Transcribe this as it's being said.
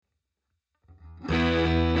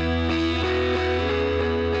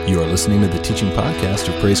You are listening to the teaching podcast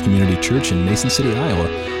of Praise Community Church in Mason City, Iowa.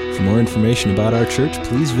 For more information about our church,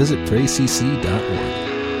 please visit praisecc.org.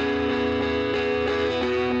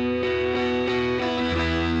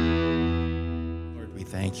 Lord, we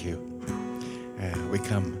thank you. We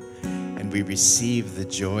come and we receive the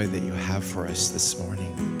joy that you have for us this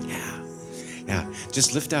morning. Yeah.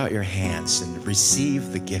 Just lift out your hands and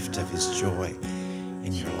receive the gift of his joy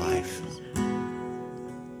in your life.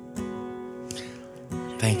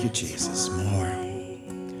 Thank you, Jesus.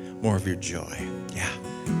 More of your joy. Yeah.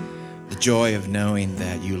 The joy of knowing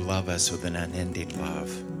that you love us with an unending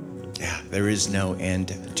love. Yeah, there is no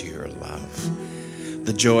end to your love.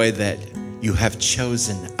 The joy that you have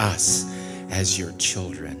chosen us as your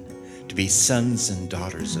children to be sons and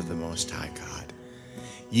daughters of the Most High God.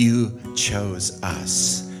 You chose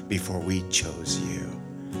us before we chose you.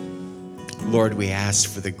 Lord, we ask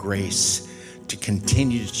for the grace to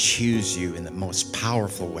continue to choose you in the most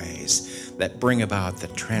powerful ways that bring about the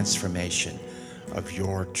transformation of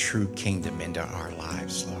your true kingdom into our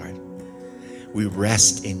lives, Lord. We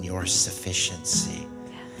rest in your sufficiency.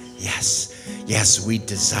 Yes, we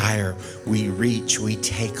desire, we reach, we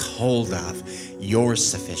take hold of your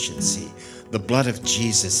sufficiency. The blood of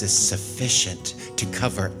Jesus is sufficient to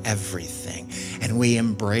cover everything, and we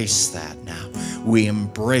embrace that now. We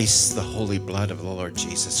embrace the holy blood of the Lord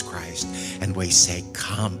Jesus Christ, and we say,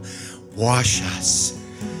 come, wash us,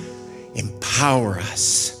 empower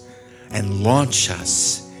us, and launch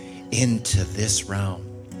us into this realm.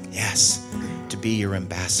 Yes, to be your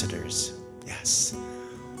ambassadors. Yes.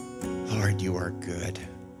 Lord, you are good.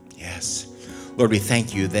 Yes. Lord, we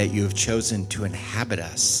thank you that you have chosen to inhabit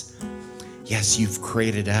us. Yes, you've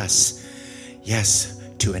created us. Yes,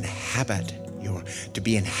 to inhabit to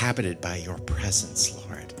be inhabited by your presence,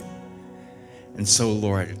 Lord. And so,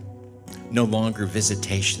 Lord, no longer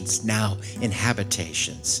visitations, now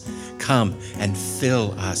inhabitations. Come and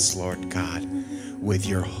fill us, Lord God, with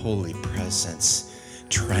your holy presence.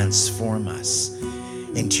 Transform us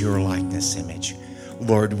into your likeness image.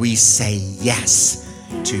 Lord, we say yes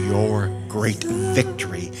to your great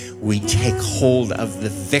victory. We take hold of the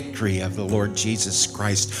victory of the Lord Jesus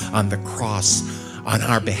Christ on the cross on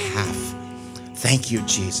our behalf. Thank you,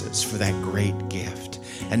 Jesus, for that great gift.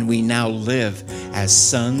 And we now live as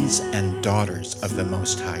sons and daughters of the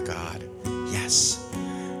Most High God. Yes,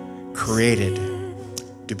 created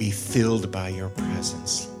to be filled by your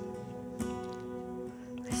presence.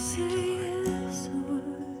 Thank you, Lord.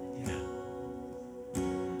 Yeah.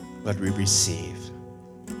 Lord, we receive.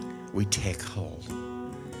 We take hold.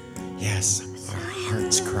 Yes, our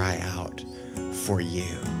hearts cry out for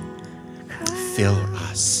you. Fill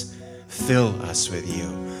us. Fill us with you.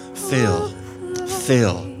 Fill.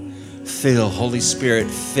 Holy Spirit,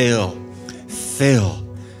 fill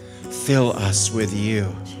us with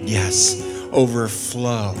you. Yes,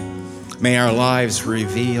 overflow. May our lives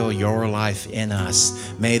reveal your life in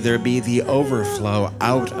us. May there be the overflow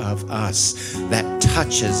out of us that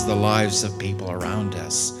touches the lives of people around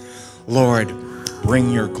us. Lord,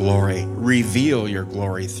 bring your glory. Reveal your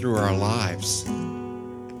glory through our lives.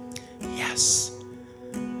 Yes.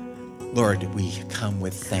 Lord, we come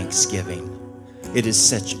with thanksgiving. It is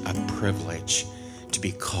such a privilege to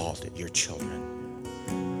be called your children.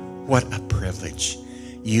 What a privilege.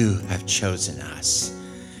 You have chosen us.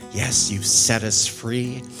 Yes, you've set us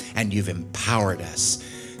free and you've empowered us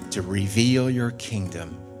to reveal your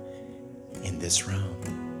kingdom in this realm.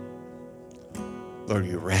 Lord,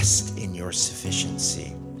 we rest in your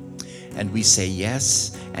sufficiency. And we say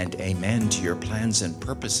yes and amen to your plans and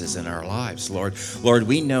purposes in our lives, Lord. Lord,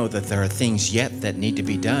 we know that there are things yet that need to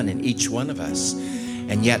be done in each one of us.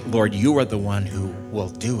 And yet, Lord, you are the one who will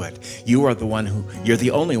do it. You're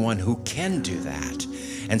the only one who can do that.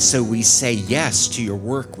 And so we say yes to your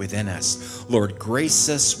work within us. Lord, grace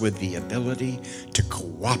us with the ability to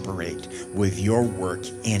cooperate with your work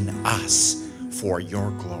in us for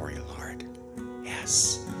your glory, Lord.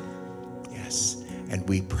 Yes. And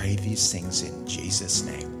we pray these things in Jesus'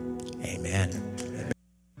 name. Amen.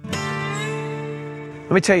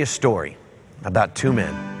 Let me tell you a story about two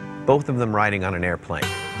men, both of them riding on an airplane.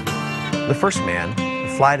 The first man,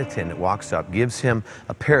 the flight attendant, walks up, gives him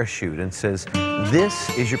a parachute and says, "This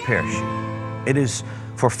is your parachute. It is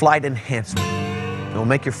for flight enhancement. It will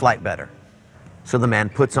make your flight better." So the man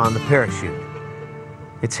puts on the parachute.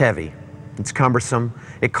 It's heavy. It's cumbersome.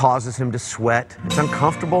 It causes him to sweat. It's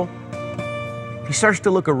uncomfortable. He starts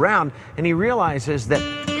to look around and he realizes that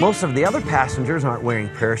most of the other passengers aren't wearing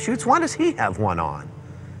parachutes. Why does he have one on?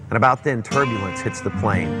 And about then, turbulence hits the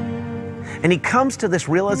plane. And he comes to this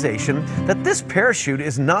realization that this parachute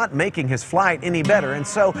is not making his flight any better, and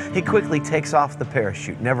so he quickly takes off the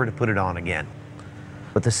parachute, never to put it on again.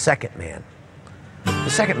 But the second man,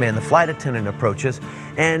 the flight attendant approaches,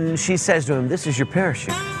 and she says to him, "This is your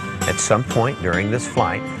parachute. At some point during this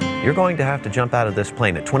flight, you're going to have to jump out of this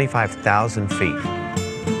plane at 25,000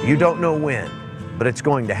 feet. You don't know when, but it's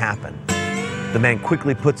going to happen." The man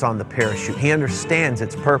quickly puts on the parachute. He understands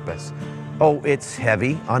its purpose. Oh, it's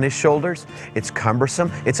heavy on his shoulders. It's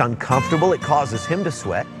cumbersome. It's uncomfortable. It causes him to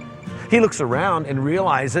sweat. He looks around and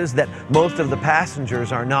realizes that most of the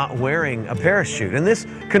passengers are not wearing a parachute, and this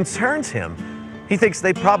concerns him. He thinks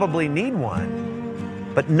they probably need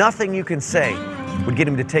one, but nothing you can say would get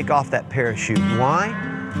him to take off that parachute. Why?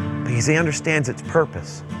 Because he understands its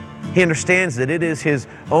purpose. He understands that it is his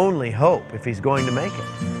only hope if he's going to make it.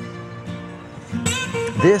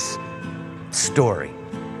 This story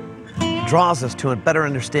draws us to a better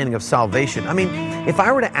understanding of salvation. I mean, if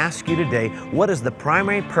I were to ask you today, what is the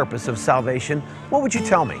primary purpose of salvation, what would you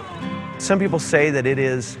tell me? Some people say that it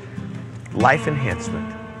is life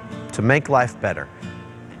enhancement, to make life better.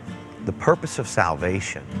 The purpose of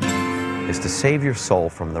salvation is to save your soul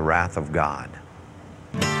from the wrath of God.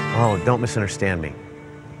 Oh, don't misunderstand me.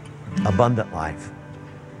 Abundant life,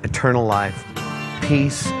 eternal life,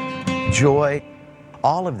 peace, joy,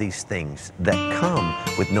 all of these things that come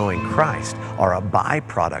with knowing Christ are a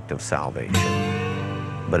byproduct of salvation.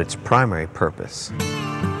 But its primary purpose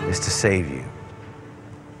is to save you.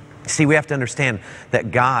 See, we have to understand that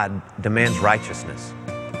God demands righteousness.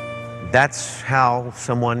 That's how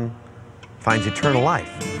someone finds eternal life,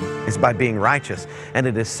 is by being righteous. And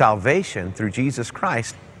it is salvation through Jesus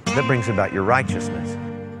Christ that brings about your righteousness.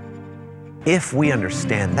 If we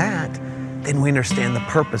understand that, then we understand the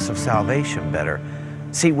purpose of salvation better.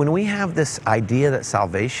 See, when we have this idea that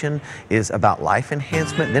salvation is about life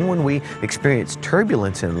enhancement, then when we experience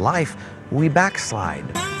turbulence in life, we backslide,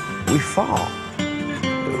 we fall.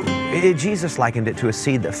 Jesus likened it to a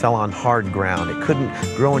seed that fell on hard ground. It couldn't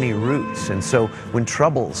grow any roots, and so when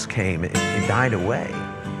troubles came, it died away.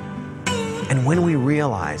 And when we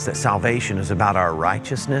realize that salvation is about our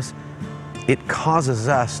righteousness, it causes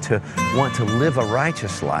us to want to live a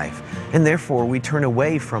righteous life. And therefore, we turn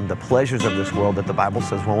away from the pleasures of this world that the Bible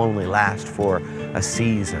says will only last for a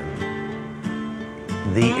season.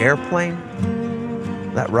 The airplane,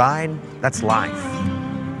 that ride, that's life.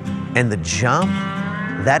 And the jump,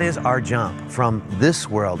 that is our jump from this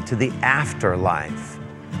world to the afterlife.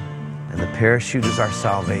 And the parachute is our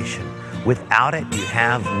salvation. Without it, you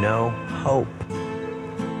have no hope.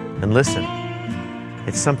 And listen,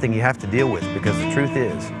 it's something you have to deal with, because the truth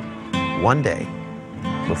is, one day,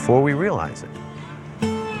 before we realize it,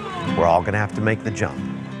 we're all going to have to make the jump.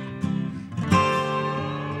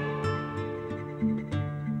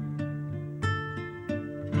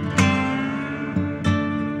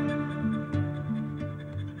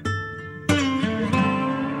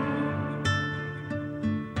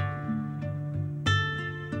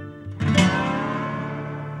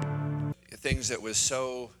 Things that was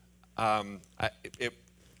so, it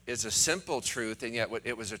is a simple truth, and yet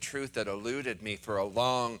it was a truth that eluded me for a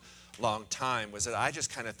long time, was that I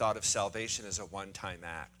just kind of thought of salvation as a one-time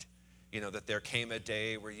act. You know, that there came a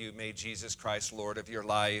day where you made Jesus Christ Lord of your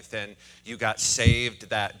life and you got saved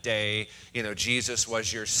that day. You know, Jesus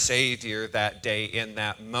was your Savior that day in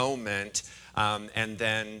that moment, and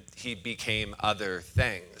then he became other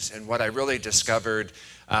things. And what I really discovered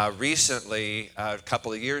recently, a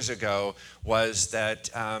couple of years ago, was that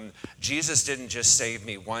Jesus didn't just save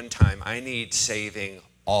me one time. I need saving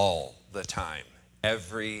all the time,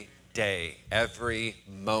 every day, every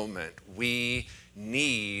moment. We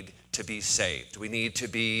need to be saved. We need to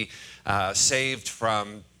be saved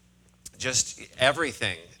from just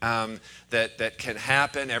everything that can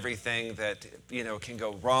happen, everything that can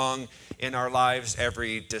go wrong in our lives,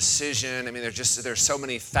 every decision. I mean, there's so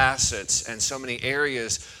many facets and so many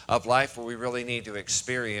areas of life where we really need to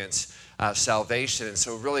experience salvation. And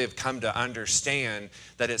so really have come to understand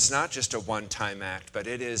that it's not just a one-time act, but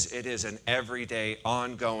it is an everyday,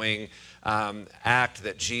 ongoing act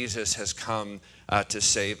that Jesus has come to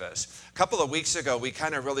save us. A couple of weeks ago, we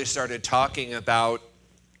kind of really started talking about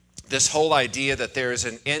this whole idea that there is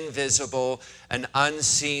an invisible an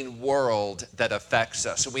unseen world that affects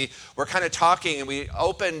us. And we're kind of talking, and we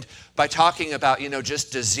opened by talking about,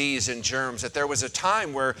 just disease and germs, that there was a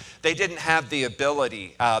time where they didn't have the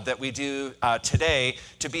ability that we do today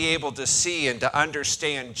to be able to see and to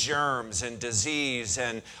understand germs and disease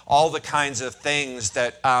and all the kinds of things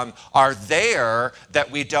that are there that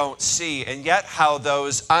we don't see. And yet how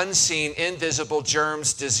those unseen, invisible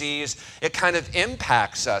germs, disease, it kind of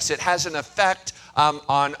impacts us. It has an effect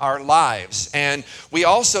on our lives. And we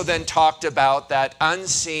also then talked about that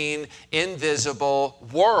unseen, invisible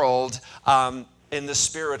world in the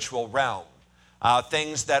spiritual realm.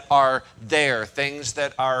 Things that are there, things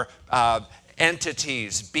that are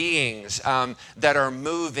entities, beings that are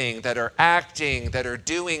moving, that are acting, that are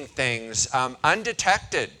doing things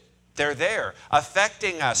undetected. They're there,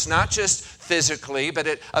 affecting us, not just physically, but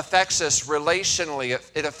it affects us relationally.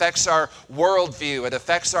 It affects our worldview. It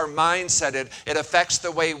affects our mindset. It affects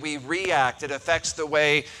the way we react. It affects the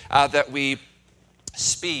way that we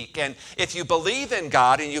speak. And if you believe in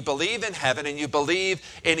God and you believe in heaven and you believe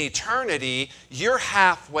in eternity, you're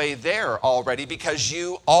halfway there already, because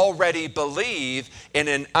you already believe in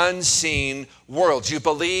an unseen world. You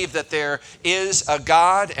believe that there is a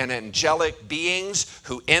God and angelic beings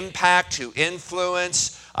who impact, who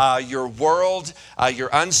influence your world, your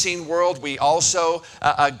unseen world. We also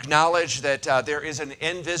acknowledge that there is an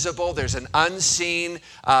invisible, there's an unseen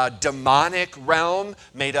demonic realm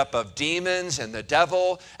made up of demons and the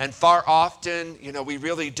devil. And far often, we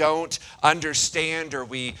really don't understand, or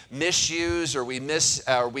we misuse, or we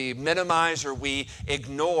minimize, or we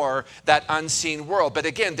ignore that unseen world. But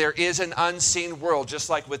again, there is an unseen world, just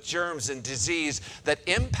like with germs and disease that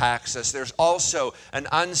impacts us. There's also an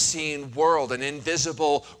unseen world, an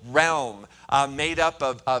invisible realm made up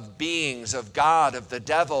of beings, of God, of the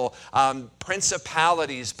devil,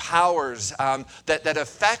 principalities, powers that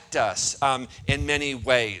affect us in many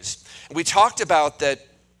ways. We talked about that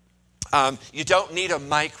you don't need a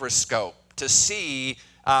microscope to see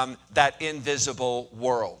that invisible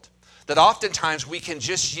world. That oftentimes we can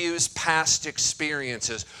just use past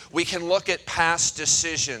experiences. We can look at past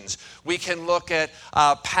decisions. We can look at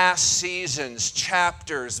past seasons,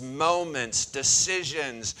 chapters, moments,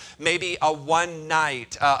 decisions, maybe a one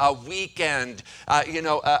night, a weekend,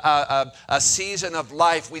 a season of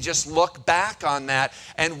life. We just look back on that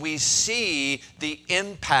and we see the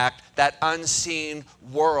impact that unseen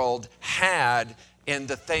world had in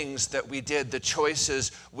the things that we did, the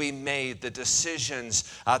choices we made, the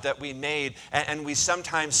decisions that we made. And we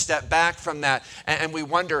sometimes step back from that and we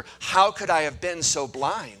wonder, how could I have been so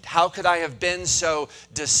blind? How could I have been so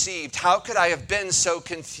deceived? How could I have been so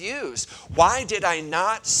confused? Why did I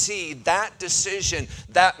not see that decision,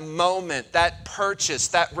 that moment, that purchase,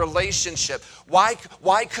 that relationship? Why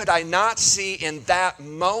could I not see in that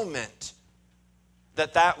moment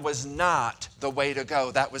that was not the way to go?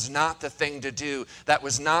 That was not the thing to do. That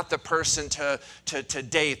was not the person to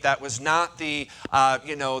date. That was not the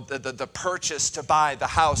purchase to buy, the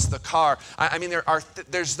house, the car. I mean,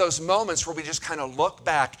 there's those moments where we just kind of look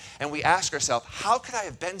back and we ask ourselves, how could I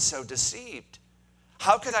have been so deceived?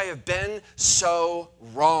 How could I have been so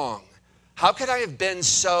wrong? How could I have been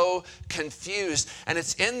so confused? And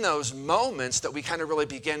it's in those moments that we kind of really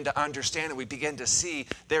begin to understand and we begin to see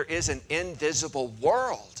there is an invisible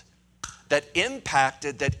world that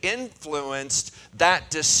impacted, that influenced that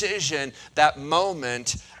decision, that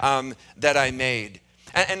moment that I made.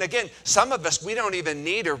 And again, some of us, we don't even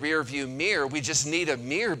need a rear view mirror. We just need a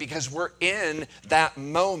mirror because we're in that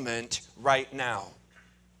moment right now.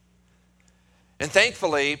 And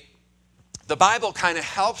thankfully, the Bible kind of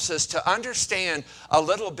helps us to understand a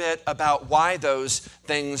little bit about why those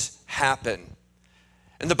things happen.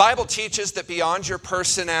 And the Bible teaches that beyond your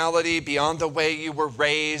personality, beyond the way you were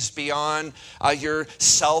raised, beyond your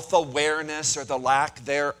self-awareness or the lack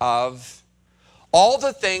thereof, all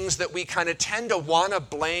the things that we kind of tend to want to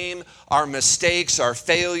blame our mistakes, our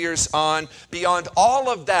failures on, beyond all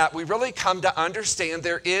of that, we really come to understand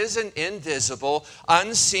there is an invisible,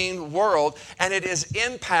 unseen world, and it is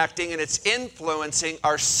impacting and it's influencing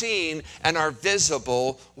our seen and our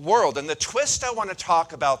visible world. And the twist I want to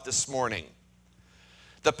talk about this morning,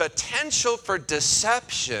 the potential for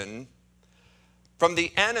deception from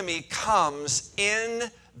the enemy comes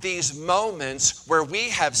in these moments where we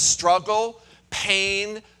have struggle,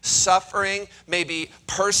 pain, suffering, maybe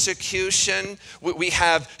persecution. We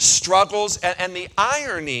have struggles. And the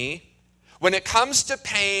irony, when it comes to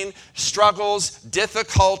pain, struggles,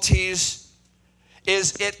 difficulties,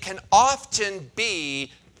 is it can often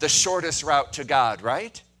be the shortest route to God,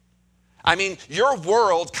 right? I mean, your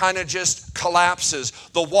world kind of just collapses.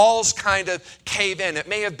 The walls kind of cave in. It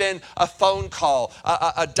may have been a phone call,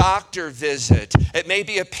 a doctor visit. It may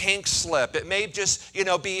be a pink slip. It may just,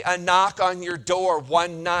 be a knock on your door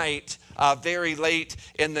one night, very late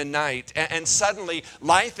in the night. And suddenly,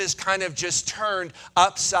 life is kind of just turned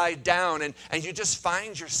upside down. And you just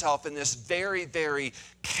find yourself in this very, very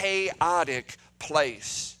chaotic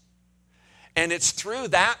place. And it's through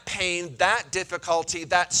that pain, that difficulty,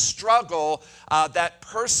 that struggle, that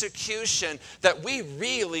persecution that we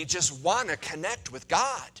really just want to connect with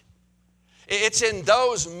God. It's in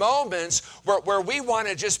those moments where we want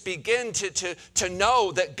to just begin to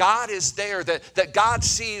know that God is there, that God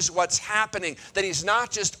sees what's happening, that He's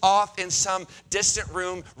not just off in some distant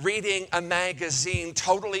room reading a magazine,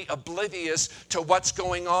 totally oblivious to what's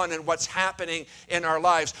going on and what's happening in our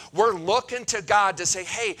lives. We're looking to God to say,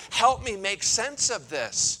 hey, help me make sense of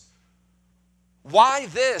this. Why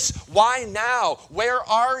this? Why now? Where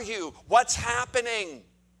are you? What's happening?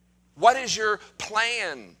 What is your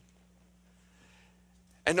plan?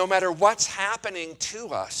 And no matter what's happening to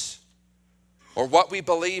us or what we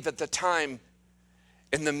believe at the time,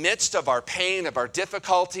 in the midst of our pain, of our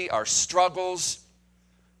difficulty, our struggles,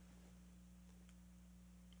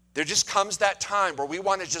 there just comes that time where we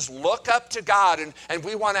want to just look up to God and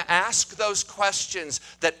we want to ask those questions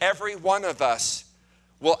that every one of us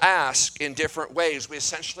will ask in different ways. We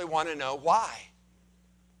essentially want to know why.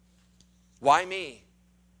 Why me?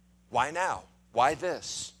 Why now? Why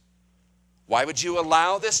this? Why would you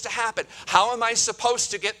allow this to happen? How am I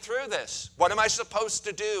supposed to get through this? What am I supposed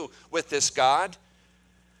to do with this, God?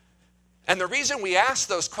 And the reason we ask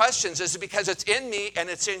those questions is because it's in me and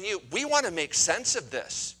it's in you. We want to make sense of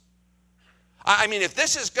this. I mean, if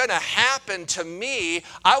this is going to happen to me,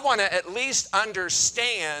 I want to at least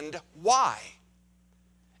understand why.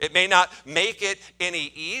 It may not make it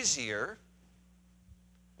any easier,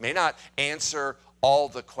 may not answer all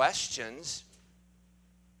the questions.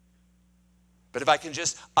 But if I can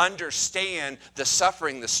just understand the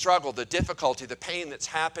suffering, the struggle, the difficulty, the pain that's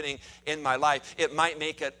happening in my life, it might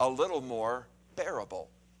make it a little more bearable.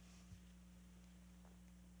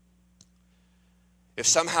 If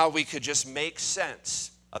somehow we could just make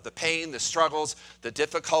sense of the pain, the struggles, the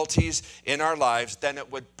difficulties in our lives, then it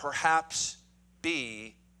would perhaps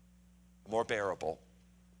be more bearable.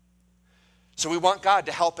 So we want God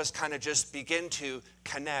to help us kind of just begin to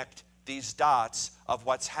connect these dots of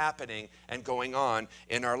what's happening and going on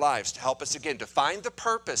in our lives, to help us again to find the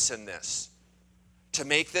purpose in this, to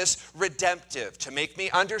make this redemptive, to make me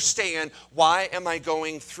understand why am I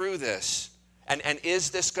going through this, and is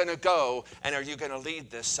this going to go, and are you going to lead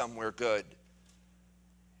this somewhere good?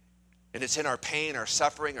 And it's in our pain, our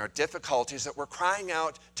suffering, our difficulties that we're crying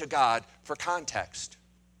out to God for context.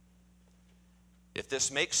 If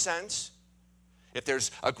this makes sense, if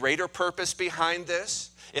there's a greater purpose behind this,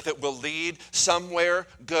 if it will lead somewhere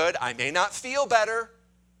good, I may not feel better,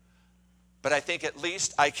 but I think at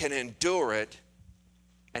least I can endure it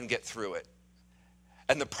and get through it.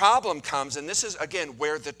 And the problem comes, and this is again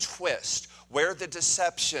where the twist, where the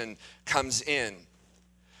deception comes in,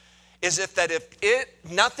 is if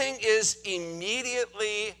nothing is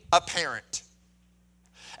immediately apparent.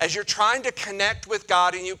 As you're trying to connect with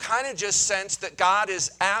God and you kind of just sense that God is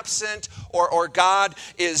absent or God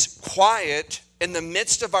is quiet in the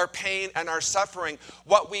midst of our pain and our suffering,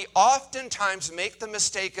 what we oftentimes make the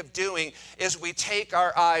mistake of doing is we take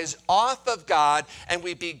our eyes off of God and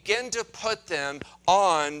we begin to put them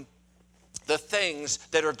on the things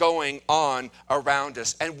that are going on around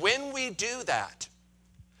us. And when we do that,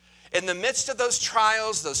 in the midst of those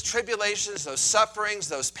trials, those tribulations, those sufferings,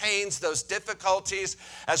 those pains, those difficulties,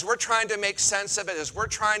 as we're trying to make sense of it, as we're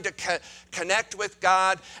trying to connect with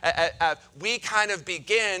God, we kind of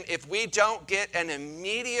begin, if we don't get an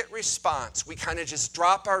immediate response, we kind of just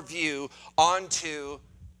drop our view onto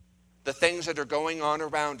the things that are going on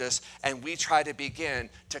around us, and we try to begin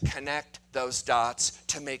to connect those dots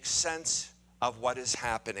to make sense of what is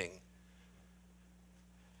happening.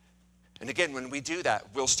 And again, when we do that,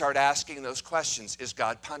 we'll start asking those questions. Is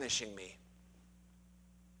God punishing me?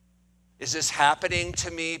 Is this happening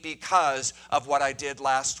to me because of what I did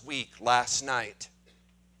last week, last night?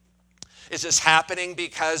 Is this happening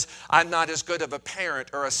because I'm not as good of a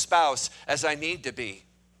parent or a spouse as I need to be?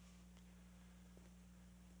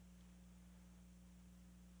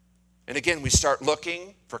 And again, we start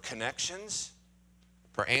looking for connections,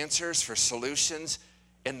 for answers, for solutions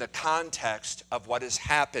in the context of what is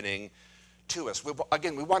happening to us. We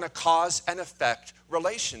want a cause and effect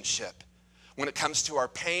relationship. when it comes to our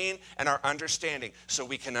pain and our understanding, so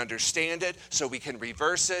we can understand it, so we can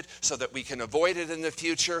reverse it, so that we can avoid it in the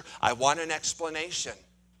future. I want an explanation.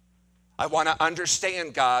 I want to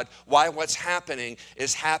understand, God, why what's happening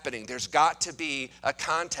is happening. There's got to be a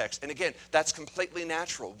context. And again, that's completely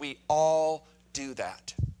natural. We all do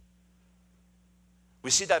that.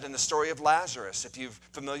 We see that in the story of Lazarus, if you're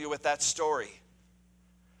familiar with that story.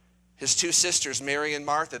 His two sisters, Mary and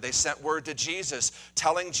Martha, they sent word to Jesus,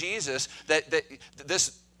 telling Jesus that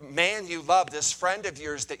this man you love, this friend of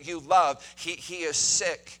yours that you love, he is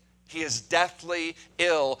sick. He is deathly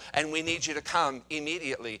ill, and we need you to come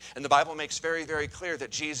immediately. And the Bible makes very, very clear that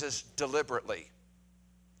Jesus deliberately,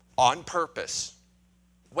 on purpose,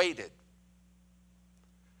 waited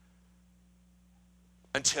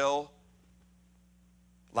until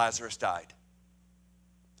Lazarus died.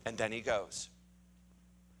 And then he goes.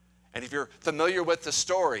 And if you're familiar with the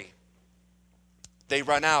story, they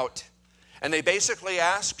run out and they basically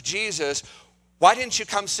ask Jesus, why didn't you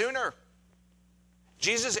come sooner?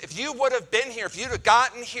 Jesus, if you would have been here, if you'd have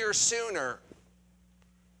gotten here sooner,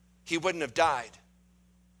 he wouldn't have died.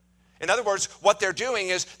 In other words, what they're doing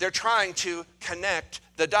is they're trying to connect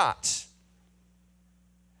the dots.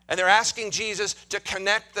 And they're asking Jesus to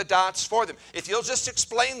connect the dots for them. If you'll just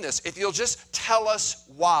explain this, if you'll just tell us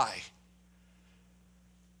why.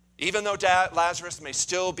 Even though Lazarus may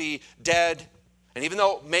still be dead, and even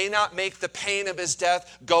though it may not make the pain of his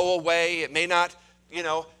death go away, it may not,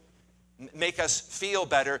 make us feel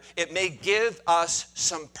better, it may give us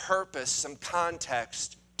some purpose, some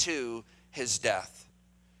context to his death.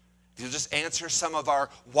 If you'll just answer some of our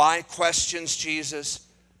why questions, Jesus,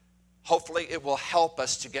 hopefully it will help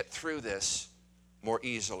us to get through this more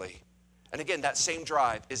easily. And again, that same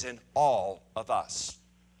drive is in all of us.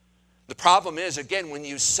 The problem is, again, when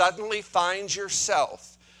you suddenly find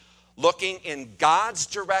yourself looking in God's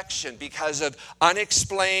direction because of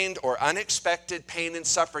unexplained or unexpected pain and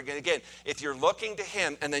suffering. And again, if you're looking to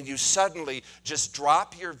him and then you suddenly just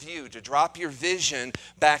drop your view, to drop your vision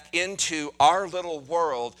back into our little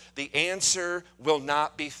world, the answer will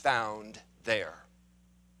not be found there.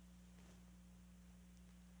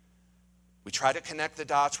 We try to connect the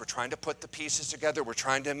dots. We're trying to put the pieces together. We're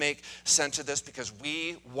trying to make sense of this because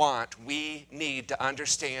we need to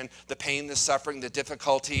understand the pain, the suffering, the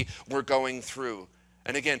difficulty we're going through.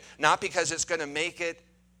 And again, not because it's going to make it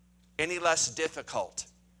any less difficult,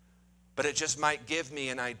 but it just might give me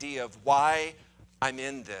an idea of why I'm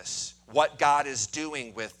in this, what God is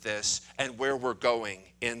doing with this, and where we're going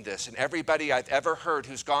in this. And everybody I've ever heard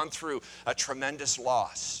who's gone through a tremendous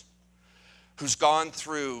loss, who's gone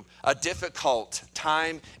through a difficult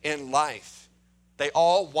time in life, they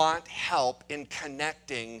all want help in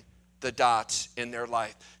connecting the dots in their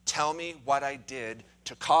life. Tell me what I did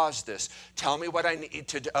to cause this. Tell me what I need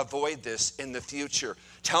to avoid this in the future.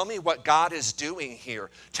 Tell me what God is doing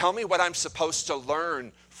here. Tell me what I'm supposed to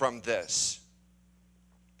learn from this.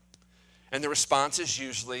 And the response is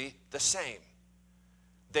usually the same.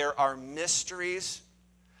 There are mysteries.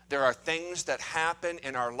 There are things that happen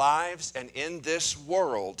in our lives and in this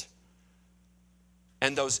world,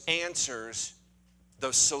 and those answers,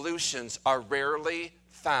 those solutions are rarely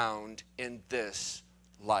found in this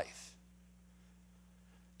life.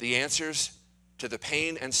 The answers to the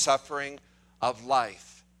pain and suffering of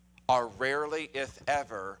life are rarely, if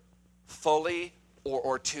ever, fully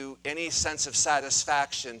or to any sense of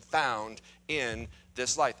satisfaction found in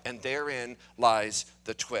this life. And therein lies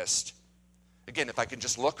the twist. Again, if I can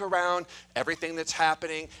just look around everything that's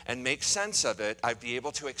happening and make sense of it, I'd be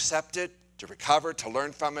able to accept it, to recover, to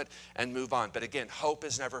learn from it, and move on. But again, hope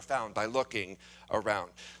is never found by looking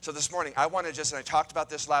around. So this morning, I want to just, and I talked about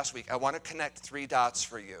this last week, I want to connect 3 dots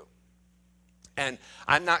for you. And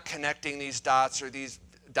I'm not connecting these dots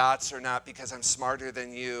or not because I'm smarter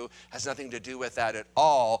than you. It has nothing to do with that at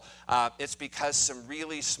all. It's because some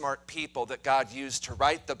really smart people that God used to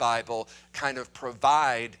write the Bible kind of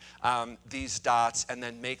provide these dots and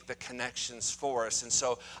then make the connections for us. And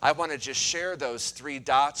so I want to just share those 3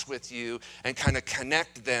 dots with you and kind of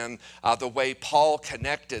connect them the way Paul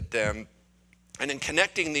connected them. And in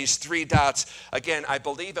connecting these 3 dots, again, I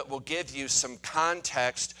believe it will give you some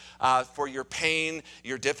context for your pain,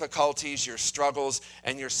 your difficulties, your struggles,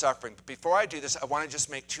 and your suffering. But before I do this, I want to just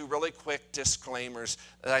make 2 really quick disclaimers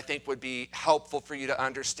that I think would be helpful for you to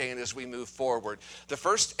understand as we move forward. The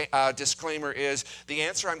first disclaimer is the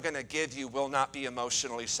answer I'm going to give you will not be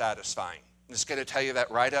emotionally satisfying. I'm just going to tell you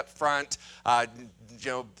that right up front.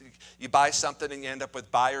 You buy something and you end up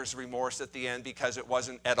with buyer's remorse at the end because it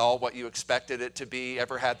wasn't at all what you expected it to be.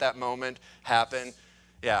 Ever had that moment happen?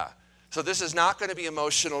 Yeah. So this is not going to be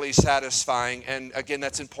emotionally satisfying. And again,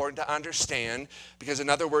 that's important to understand because in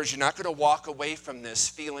other words, you're not going to walk away from this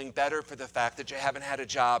feeling better for the fact that you haven't had a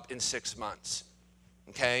job in 6 months,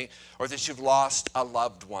 okay? Or that you've lost a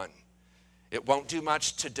loved one. It won't do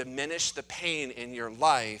much to diminish the pain in your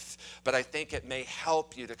life, but I think it may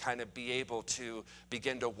help you to kind of be able to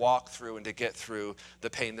begin to walk through and to get through the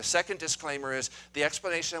pain. The second disclaimer is the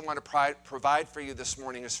explanation I want to provide for you this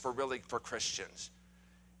morning is for Christians.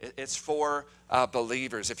 It's for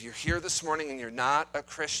believers. If you're here this morning and you're not a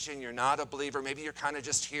Christian, you're not a believer, maybe you're kind of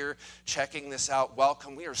just here checking this out,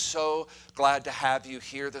 welcome. We are so glad to have you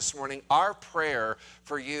here this morning. Our prayer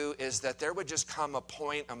for you is that there would just come a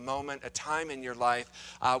point, a moment, a time in your life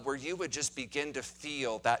where you would just begin to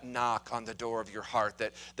feel that knock on the door of your heart,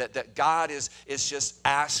 that God is just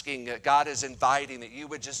asking, that God is inviting, that you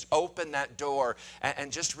would just open that door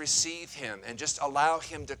and just receive him and just allow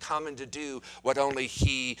him to come and to do what only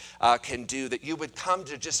he can do, that you would come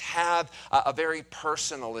to just have a very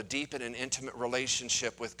personal, a deep and an intimate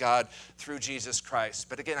relationship with God through Jesus Christ.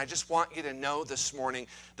 But again, I just want you to know this morning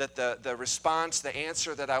that the response, the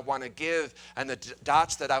answer that I want to give and the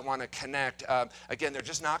dots that I want to connect, again, they're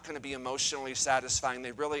just not going to be emotionally satisfying.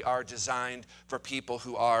 They really are designed for people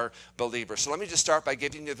who are believers. So let me just start by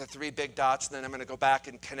giving you the 3 big dots, and then I'm going to go back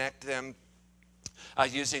and connect them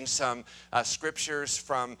using some scriptures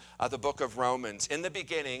from the book of Romans. In the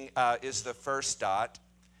beginning is the first dot.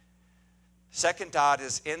 Second dot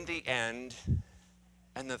is in the end.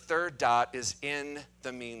 And the third dot is in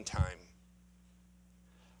the meantime.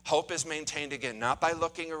 Hope is maintained again, not by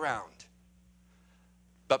looking around,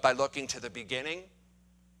 but by looking to the beginning,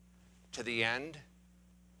 to the end,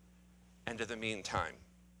 and to the meantime.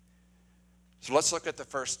 So let's look at the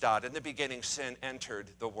first dot. In the beginning, sin entered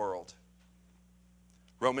the world.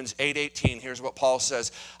 Romans 8:18, here's what Paul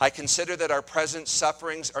says. I consider that our present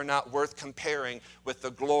sufferings are not worth comparing with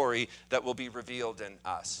the glory that will be revealed in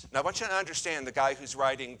us. Now, I want you to understand the guy who's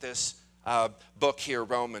writing this book here,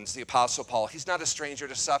 Romans, the Apostle Paul, he's not a stranger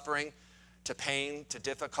to suffering, to pain, to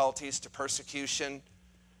difficulties, to persecution.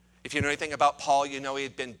 If you know anything about Paul, you know he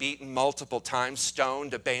had been beaten multiple times,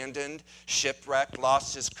 stoned, abandoned, shipwrecked,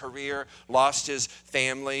 lost his career, lost his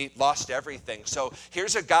family, lost everything. So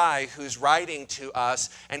here's a guy who's writing to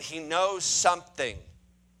us, and he knows something.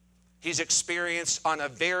 He's experienced on a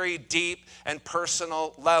very deep and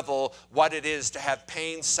personal level what it is to have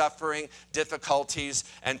pain, suffering, difficulties,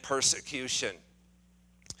 and persecution.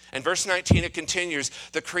 In verse 19, it continues,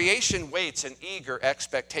 the creation waits in eager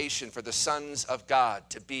expectation for the sons of God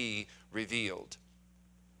to be revealed.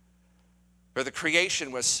 For the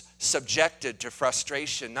creation was subjected to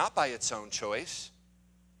frustration, not by its own choice,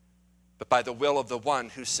 but by the will of the one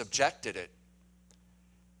who subjected it,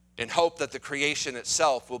 in hope that the creation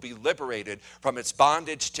itself will be liberated from its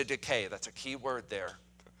bondage to decay. That's a key word there.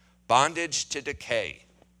 Bondage to decay.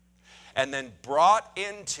 And then brought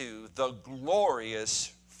into the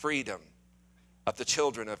glorious freedom of the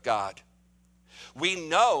children of God. We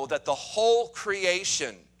know that the whole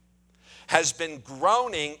creation has been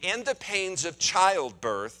groaning in the pains of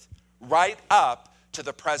childbirth right up to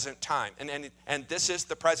the present time. And this is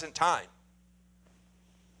the present time.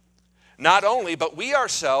 Not only, but we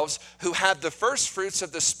ourselves who have the first fruits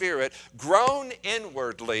of the Spirit groan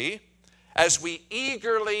inwardly as we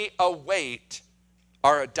eagerly await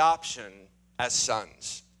our adoption as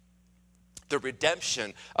sons, the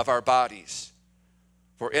redemption of our bodies.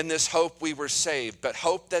 For in this hope we were saved, but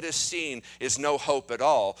hope that is seen is no hope at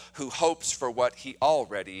all. Who hopes for what he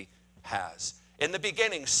already has? In the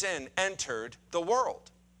beginning, sin entered the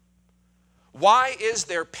world. Why is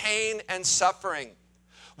there pain and suffering?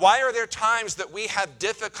 Why are there times that we have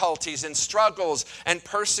difficulties and struggles and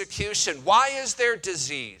persecution? Why is there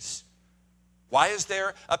disease? Why is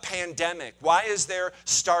there a pandemic? Why is there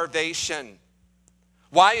starvation?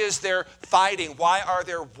 Why is there fighting? Why are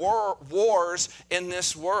there wars in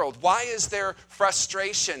this world? Why is there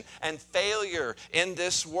frustration and failure in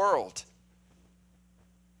this world?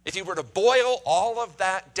 If you were to boil all of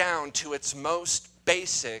that down to its most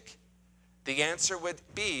basic, the answer would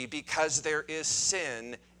be because there is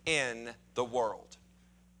sin in the world.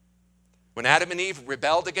 When Adam and Eve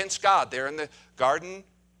rebelled against God there in the Garden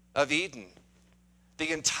of Eden,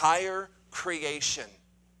 the entire creation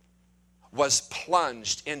was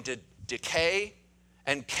plunged into decay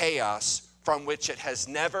and chaos from which it has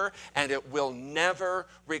never and it will never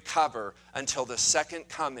recover until the second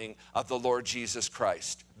coming of the Lord Jesus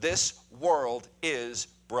Christ. This world is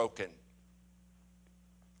broken.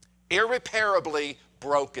 Irreparably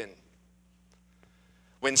broken.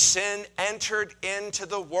 When sin entered into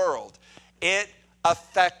the world, it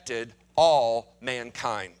affected all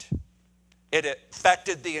mankind. It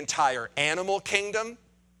affected the entire animal kingdom.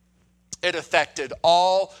 It affected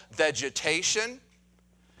all vegetation.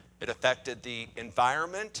 It affected the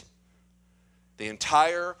environment. The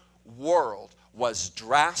entire world was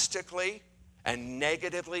drastically and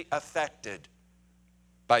negatively affected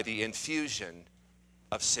by the infusion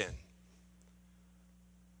of sin.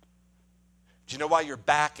 Do you know why your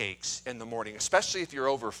back aches in the morning, especially if you're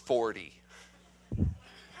over 40?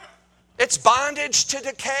 It's bondage to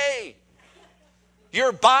decay.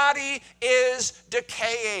 Your body is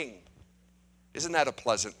decaying. Isn't that a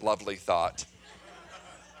pleasant, lovely thought?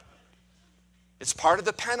 It's part of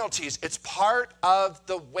the penalties. It's part of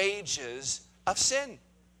the wages of sin.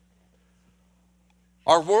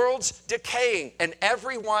 Our world's decaying, and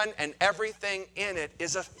everyone and everything in it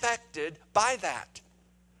is affected by that.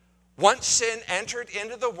 Once sin entered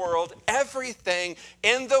into the world, everything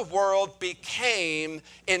in the world became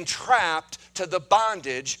entrapped to the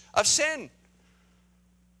bondage of sin.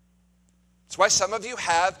 That's why some of you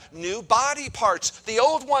have new body parts. The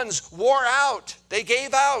old ones wore out. They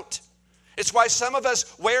gave out. It's why some of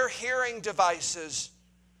us wear hearing devices.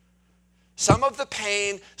 Some of the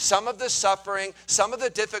pain, some of the suffering, some of the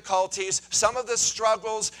difficulties, some of the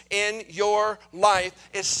struggles in your life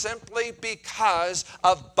is simply because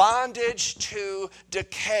of bondage to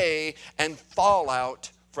decay and fallout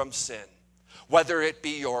from sin. Whether it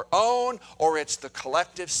be your own or it's the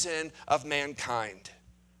collective sin of mankind.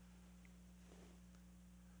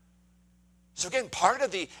 So again, part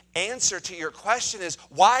of the answer to your question is,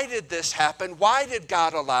 why did this happen? Why did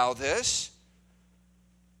God allow this?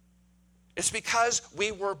 It's because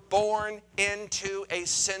we were born into a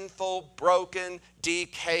sinful, broken,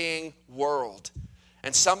 decaying world.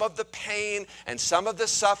 And some of the pain and some of the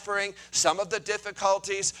suffering, some of the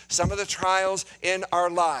difficulties, some of the trials in our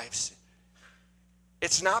lives,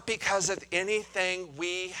 it's not because of anything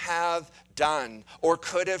we have done or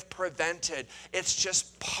could have prevented. It's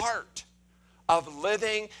just part of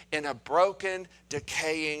living in a broken,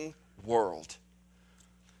 decaying world.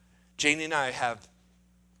 Janie and I have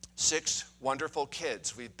 6 wonderful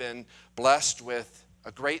kids. We've been blessed with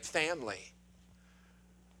a great family.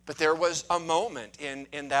 But there was a moment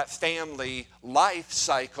in that family life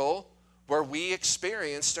cycle where we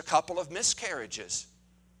experienced a couple of miscarriages.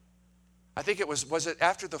 I think it was it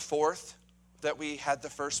after the 4th that we had the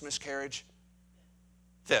first miscarriage?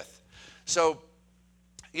 5th. So,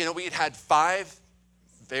 we had 5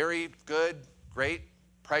 very good, great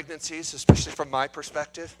pregnancies, especially from my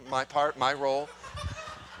perspective, my part, my role.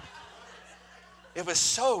 It was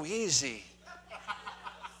so easy.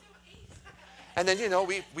 And then,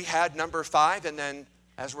 we had number 5, and then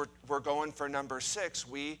as we're going for number 6,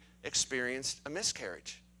 we experienced a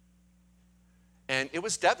miscarriage. And it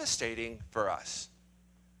was devastating for us.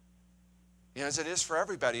 As it is for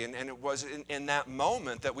everybody. And it was in that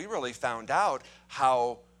moment that we really found out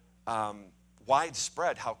how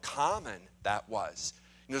widespread, how common that was.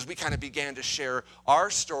 As we kind of began to share our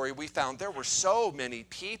story, we found there were so many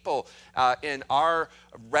people in our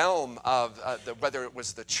realm of whether it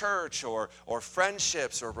was the church or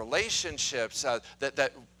friendships or relationships,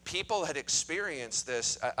 that people had experienced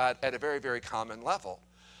this at a very, very common level.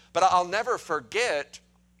 But I'll never forget,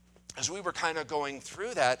 as we were kind of going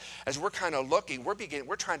through that, as we're kind of looking, we're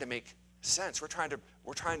trying to make sense. We're trying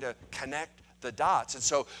to connect the dots. And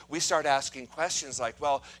so we start asking questions like,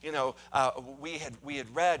 well, we had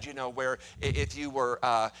read, where if you were,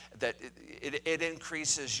 that it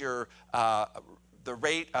increases your, the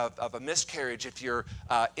rate of a miscarriage if you're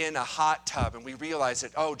in a hot tub. And we realized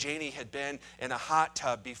that, Janie had been in a hot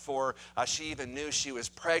tub before she even knew she was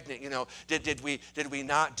pregnant. Did we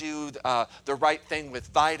not do the right thing with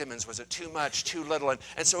vitamins? Was it too much, too little?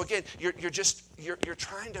 And so again, you're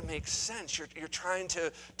trying to make sense. You're trying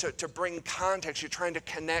to bring context. You're trying to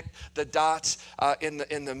connect the dots in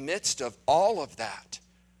the midst of all of that.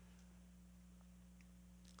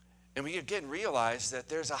 And we again realize that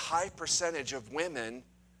there's a high percentage of women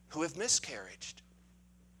who have miscarried.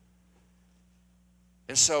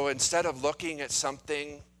 And so instead of looking at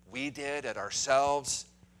something we did at ourselves,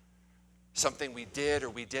 something we did or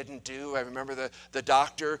we didn't do, I remember the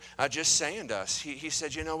doctor just saying to us, he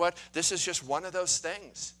said, you know what, this is just one of those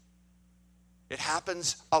things. It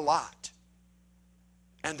happens a lot.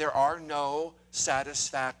 And there are no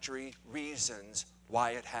satisfactory reasons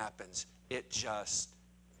why it happens. It just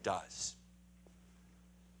does.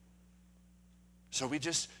 So we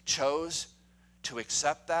just chose to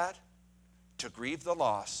accept that, to grieve the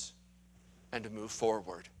loss, and to move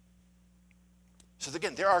forward. So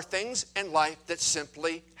again, there are things in life that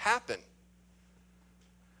simply happen.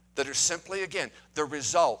 that are simply, again, the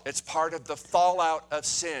result. It's part of the fallout of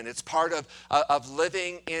sin. It's part of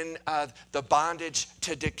living in the bondage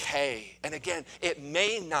to decay. And again, it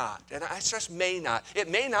may not, and I stress may not, it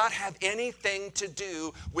may not have anything to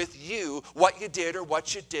do with you, what you did or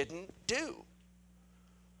what you didn't do.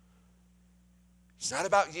 It's not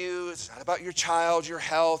about you. It's not about your child, your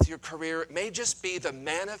health, your career. It may just be the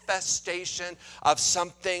manifestation of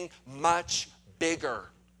something much bigger.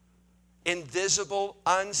 Invisible,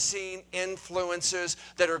 unseen influences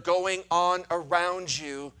that are going on around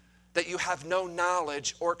you that you have no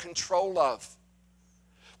knowledge or control of.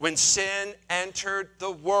 When sin entered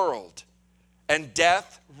the world and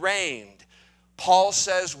death reigned, Paul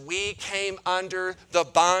says we came under the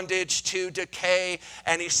bondage to decay,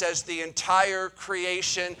 and he says the entire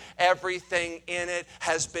creation, everything in it,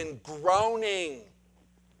 has been groaning,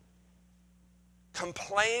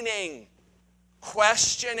 complaining,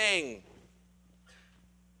 questioning.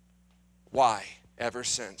 Why? Ever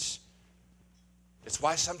since. It's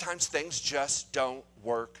why sometimes things just don't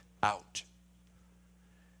work out.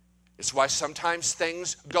 It's why sometimes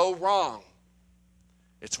things go wrong.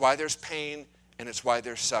 It's why there's pain and it's why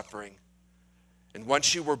there's suffering. And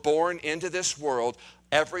once you were born into this world,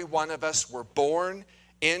 every one of us were born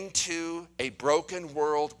into a broken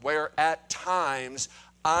world where at times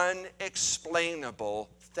unexplainable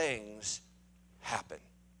things happen.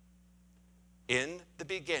 In the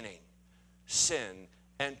beginning, sin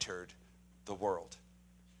entered the world.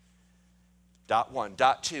 Dot 1.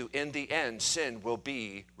 Dot 2, in the end, sin will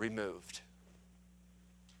be removed.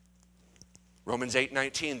 Romans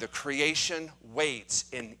 8:19, the creation waits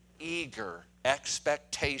in eager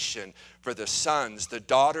expectation for the sons, the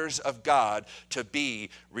daughters of God to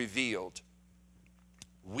be revealed.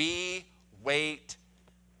 We wait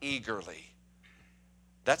eagerly.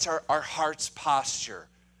 That's our heart's posture.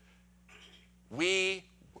 We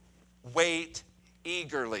wait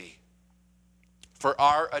eagerly for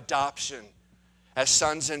our adoption as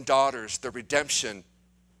sons and daughters, the redemption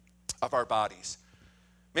of our bodies.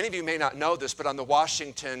 Many of you may not know this, but on the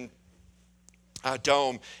Washington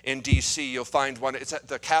Dome in D.C., you'll find one. It's at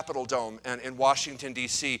the Capitol Dome in Washington,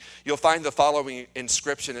 D.C. You'll find the following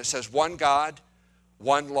inscription. It says, one God,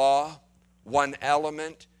 one law, one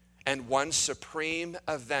element, and one supreme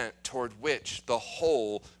event toward which the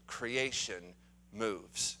whole creation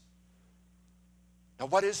moves. Now,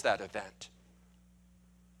 what is that event?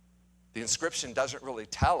 The inscription doesn't really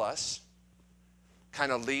tell us.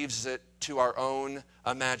 Kind of leaves it to our own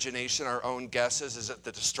imagination, our own guesses. Is it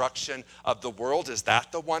the destruction of the world? Is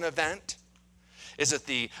that the one event? Is it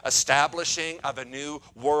the establishing of a new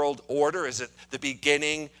world order? Is it the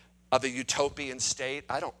beginning of a utopian state?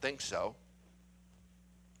 I don't think so.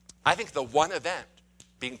 I think the one event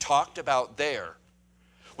being talked about there,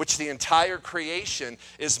 which the entire creation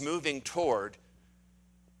is moving toward,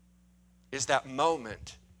 is that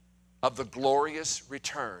moment of the glorious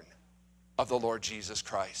return of the Lord Jesus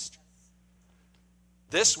Christ.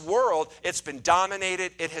 This world, it's been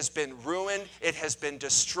dominated, it has been ruined, it has been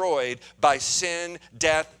destroyed by sin,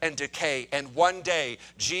 death, and decay. And one day,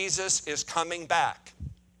 Jesus is coming back.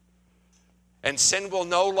 And sin will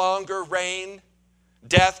no longer reign.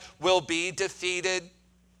 Death will be defeated.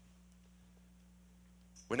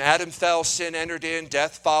 When Adam fell, sin entered in,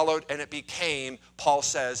 death followed, and it became, Paul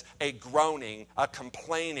says, a groaning, a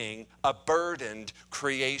complaining, a burdened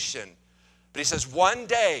creation. But he says, one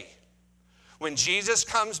day, when Jesus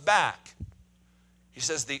comes back, he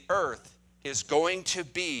says the earth is going to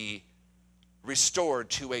be restored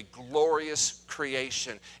to a glorious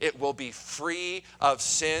creation. It will be free of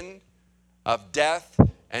sin, of death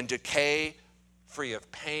and decay, free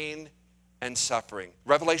of pain and suffering.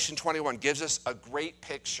 Revelation 21 gives us a great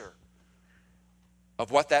picture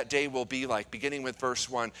of what that day will be like, beginning with verse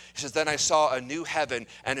 1. He says, then I saw a new heaven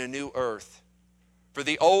and a new earth. For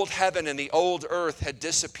the old heaven and the old earth had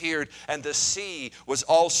disappeared, and the sea was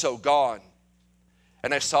also gone.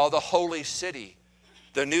 And I saw the holy city,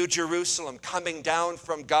 the new Jerusalem, coming down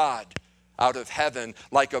from God out of heaven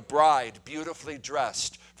like a bride beautifully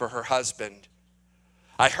dressed for her husband.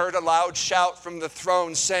 I heard a loud shout from the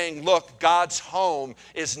throne saying, look, God's home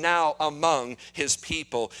is now among his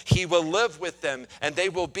people. He will live with them, and they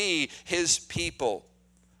will be his people.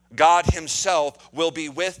 God himself will be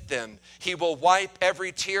with them. He will wipe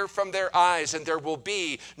every tear from their eyes, and there will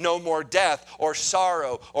be no more death or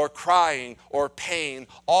sorrow or crying or pain.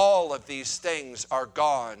 All of these things are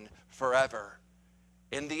gone forever.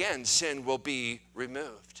 In the end, sin will be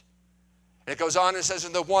removed. And it goes on and says,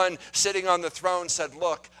 and the one sitting on the throne said,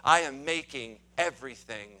 look, I am making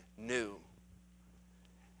everything new.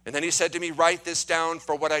 And then he said to me, write this down,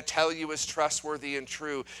 for what I tell you is trustworthy and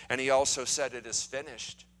true. And he also said, it is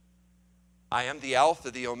finished. I am the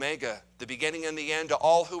Alpha, the Omega, the beginning and the end. To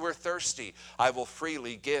all who are thirsty, I will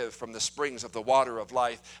freely give from the springs of the water of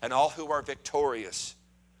life. And all who are victorious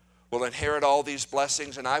will inherit all these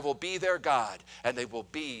blessings, and I will be their God, and they will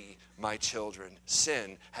be my children.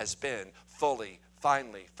 Sin has been fully,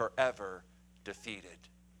 finally, forever defeated.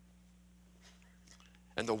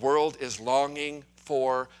 And the world is longing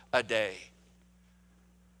for a day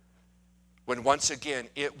when once again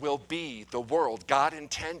it will be the world God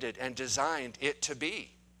intended and designed it to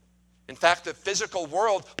be. In fact, the physical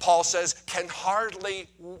world, Paul says, can hardly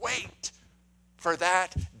wait for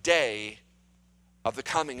that day of the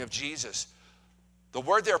coming of Jesus. The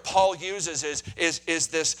word there Paul uses is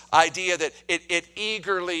this idea that it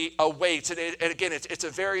eagerly awaits. And again, it's a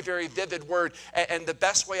very, very vivid word. And the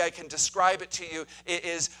best way I can describe it to you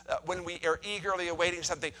is when we are eagerly awaiting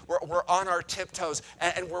something, we're on our tiptoes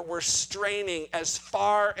and we're straining as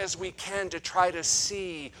far as we can to try to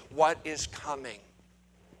see what is coming.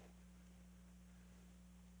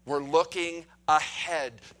 We're looking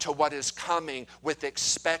ahead to what is coming with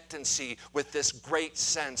expectancy, with this great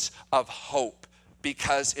sense of hope,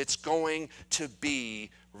 because it's going to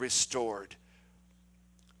be restored.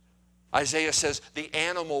 Isaiah says the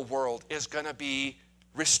animal world is going to be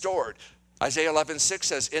restored. Isaiah 11:6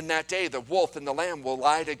 says, in that day the wolf and the lamb will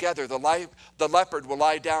lie together. The leopard will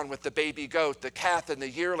lie down with the baby goat. The calf and the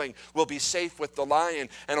yearling will be safe with the lion,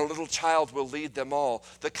 and a little child will lead them all.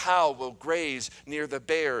 The cow will graze near the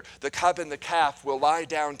bear. The cub and the calf will lie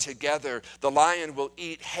down together. The lion will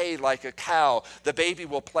eat hay like a cow. The baby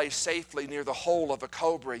will play safely near the hole of a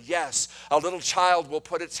cobra. Yes, a little child will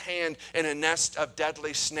put its hand in a nest of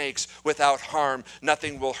deadly snakes without harm.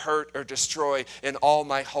 Nothing will hurt or destroy in all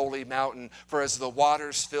my holy mountain. For as the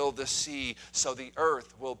waters fill the sea, so the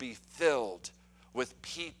earth will be filled with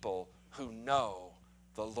people who know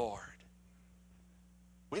the Lord.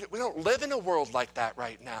 We don't live in a world like that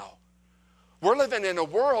right now. We're living in a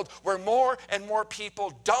world where more and more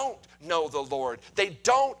people don't know the Lord. They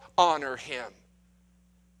don't honor him.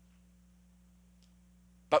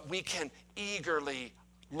 But we can eagerly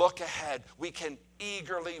look ahead. We can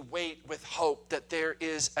eagerly wait with hope that there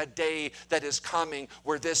is a day that is coming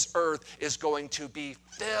where this earth is going to be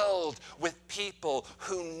filled with people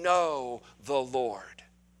who know the Lord.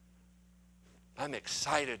 I'm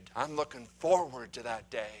excited. I'm looking forward to that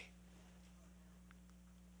day.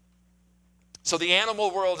 So the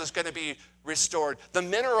animal world is going to be restored. The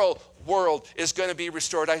mineral world is going to be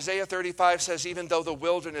restored. Isaiah 35 says, even the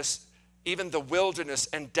wilderness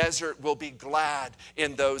and desert will be glad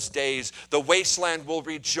in those days. The wasteland will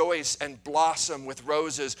rejoice and blossom with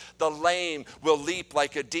roses. The lame will leap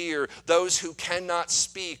like a deer. Those who cannot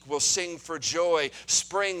speak will sing for joy.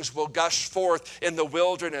 Springs will gush forth in the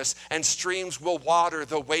wilderness, and streams will water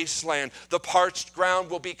the wasteland. The parched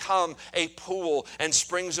ground will become a pool, and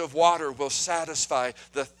springs of water will satisfy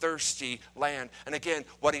the thirsty land. And again,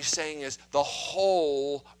 what he's saying is the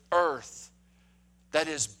whole earth that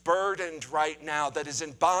is burdened right now, that is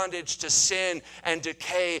in bondage to sin and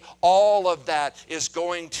decay, all of that is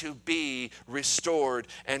going to be restored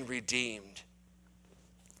and redeemed.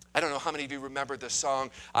 I don't know how many of you remember the song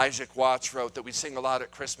Isaac Watts wrote that we sing a lot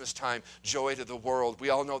at Christmas time, Joy to the World. We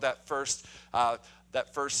all know that first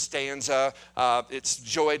stanza. It's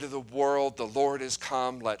joy to the world, the Lord is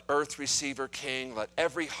come. Let earth receive her King. Let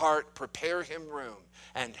every heart prepare him room,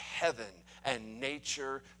 and heaven and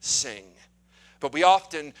nature sing. But we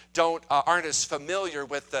often aren't as familiar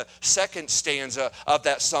with the second stanza of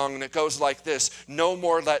that song, and it goes like this. No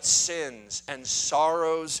more let sins and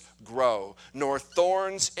sorrows grow, nor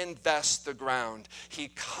thorns invest the ground. He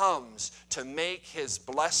comes to make his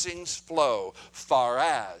blessings flow, far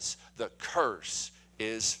as the curse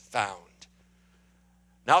is found.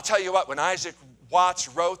 Now I'll tell you what, when Isaac Watts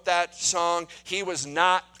wrote that song, he was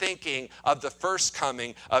not thinking of the first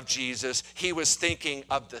coming of Jesus. He was thinking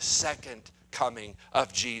of the second coming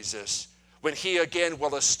of Jesus, when he again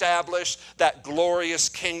will establish that glorious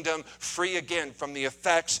kingdom, free again from the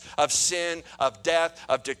effects of sin, of death,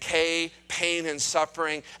 of decay, pain, and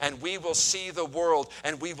suffering. And we will see the world,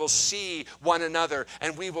 and we will see one another,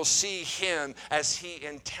 and we will see him as he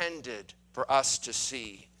intended for us to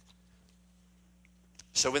see.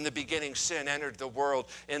 So in the beginning, sin entered the world.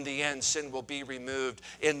 In the end, sin will be removed.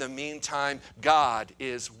 In the meantime, God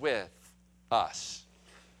is with us.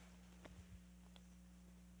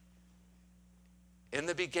 In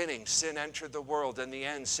the beginning, sin entered the world. In the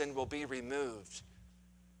end, sin will be removed.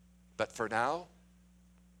 But for now,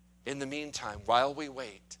 in the meantime, while we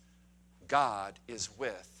wait, God is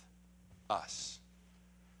with us.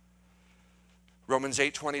 Romans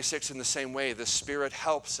 8:26, in the same way, the Spirit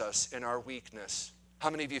helps us in our weakness. How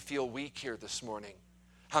many of you feel weak here this morning?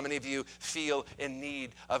 How many of you feel in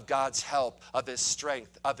need of God's help, of His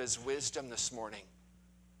strength, of His wisdom this morning?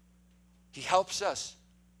 He helps us.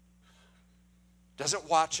 Doesn't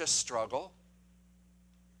watch us struggle.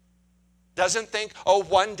 Doesn't think, oh,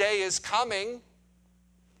 one day is coming.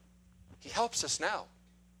 He helps us now.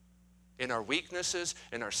 In our weaknesses,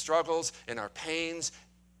 in our struggles, in our pains,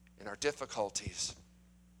 in our difficulties.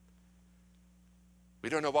 We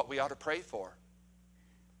don't know what we ought to pray for.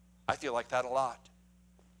 I feel like that a lot.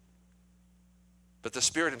 But the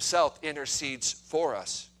Spirit Himself intercedes for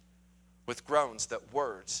us with groans that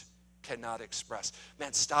words cannot express.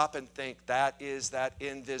 Man, stop and think, that is that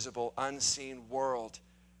invisible, unseen world.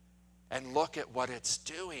 And look at what it's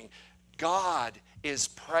doing. God is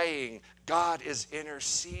praying. God is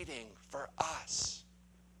interceding for us.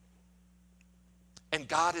 And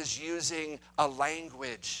God is using a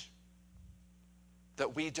language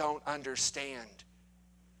that we don't understand.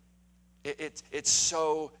 It's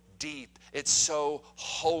so deep. It's so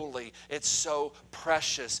holy. It's so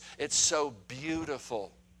precious. It's so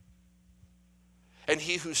beautiful. And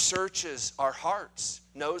He who searches our hearts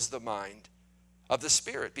knows the mind of the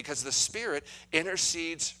Spirit, because the Spirit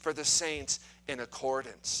intercedes for the saints in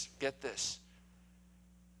accordance. Get this.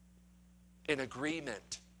 In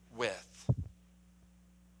agreement with.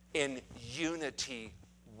 In unity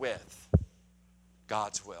with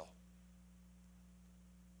God's will.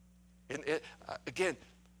 And again,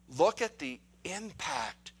 look at the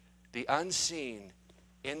impact the unseen,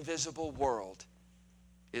 invisible world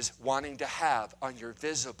is wanting to have on your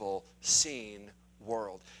visible, seen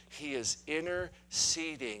world. He is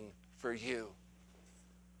interceding for you.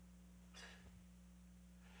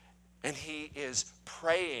 And He is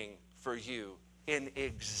praying for you in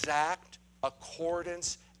exact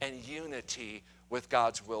accordance and unity with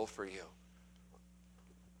God's will for you.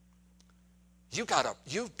 You've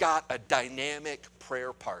got a dynamic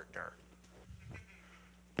prayer partner.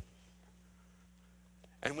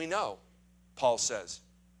 And we know, Paul says,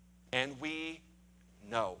 and we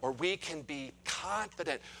know, or we can be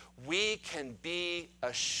confident, we can be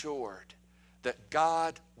assured that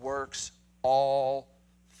God works all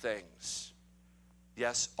things.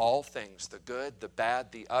 Yes, all things, the good, the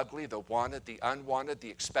bad, the ugly, the wanted, the unwanted, the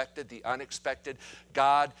expected, the unexpected.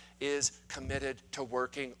 God is committed to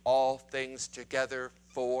working all things together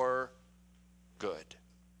for good.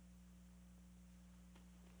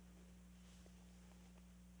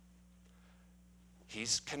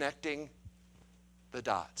 He's connecting the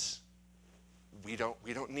dots. We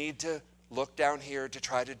don't need to look down here to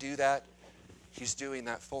try to do that. He's doing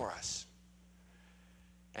that for us.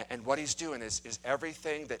 And what He's doing is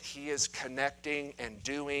everything that He is connecting and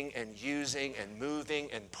doing and using and moving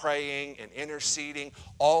and praying and interceding,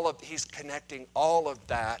 He's connecting all of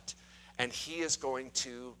that, and He is going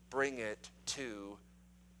to bring it to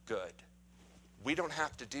good. We don't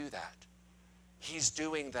have to do that. He's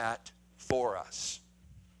doing that for us.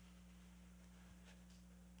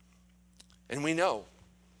 And we know,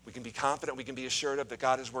 we can be confident, we can be assured of that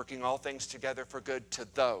God is working all things together for good to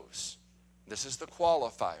those. This is the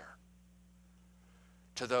qualifier.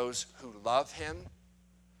 To those who love Him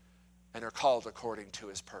and are called according to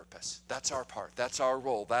His purpose. That's our part. That's our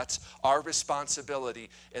role. That's our responsibility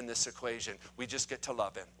in this equation. We just get to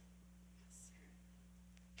love Him.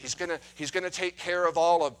 He's gonna take care of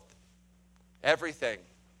all of everything.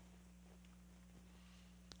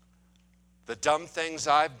 The dumb things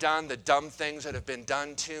I've done, the dumb things that have been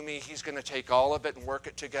done to me, He's going to take all of it and work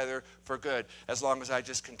it together for good, as long as I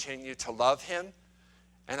just continue to love Him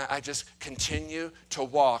and I just continue to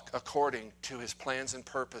walk according to His plans and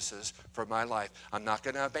purposes for my life. I'm not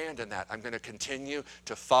going to abandon that. I'm going to continue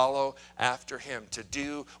to follow after Him, to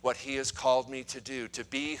do what He has called me to do, to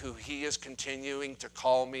be who He is continuing to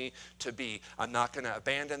call me to be. I'm not going to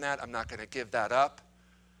abandon that. I'm not going to give that up.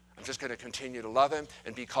 I'm just going to continue to love Him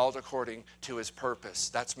and be called according to His purpose.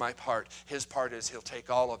 That's my part. His part is He'll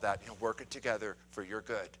take all of that and He'll work it together for your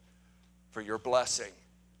good, for your blessing,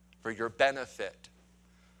 for your benefit.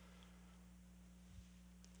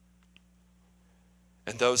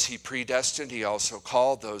 And those He predestined, He also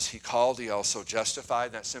called. Those He called, He also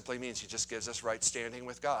justified. That simply means He just gives us right standing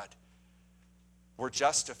with God. We're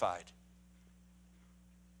justified.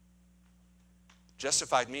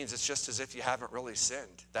 Justified means it's just as if you haven't really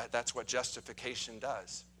sinned. That's what justification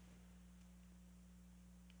does.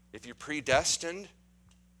 If you're predestined,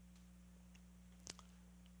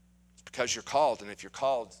 it's because you're called. And if you're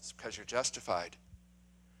called, it's because you're justified.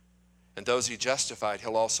 And those He justified,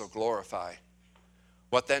 He'll also glorify.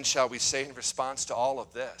 What then shall we say in response to all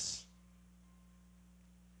of this?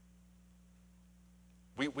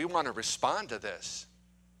 we want to respond to this.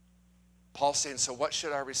 Paul's saying, so what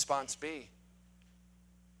should our response be?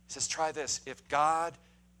 He says, try this. If God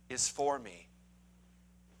is for me,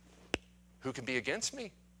 who can be against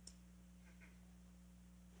me?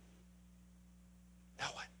 No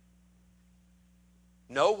one.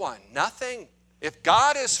 No one. Nothing. If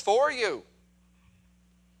God is for you,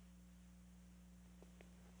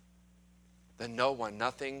 then no one,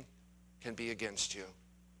 nothing can be against you.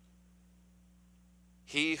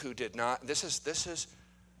 He who did not, this is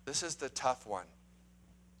the tough one.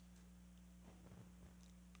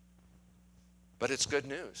 But it's good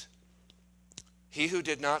news. He who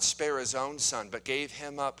did not spare his own son, but gave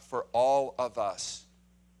him up for all of us,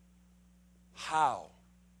 how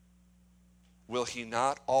will he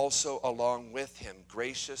not also along with him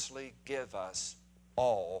graciously give us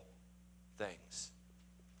all things?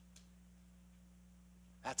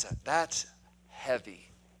 That's heavy.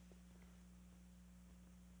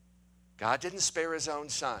 God didn't spare his own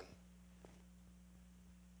son,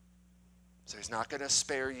 so he's not going to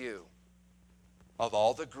spare you of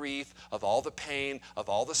all the grief, of all the pain, of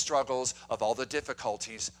all the struggles, of all the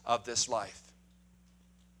difficulties of this life.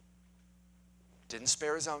 Didn't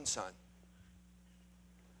spare his own son,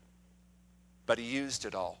 but he used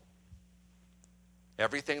it all.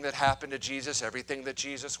 Everything that happened to Jesus, everything that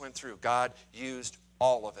Jesus went through, God used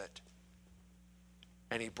all of it.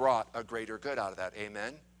 And he brought a greater good out of that.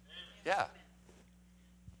 Amen? Yeah.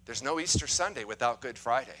 There's no Easter Sunday without Good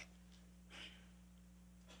Friday.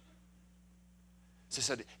 So he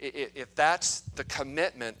said, if that's the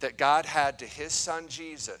commitment that God had to his son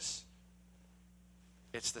Jesus,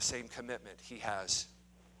 it's the same commitment he has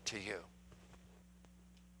to you.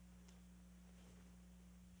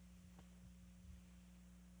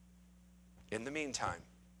 In the meantime,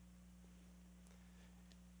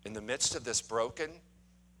 in the midst of this broken,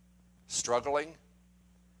 struggling,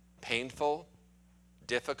 painful,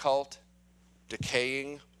 difficult,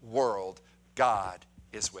 decaying world, God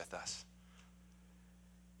is with us.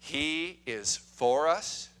 He is for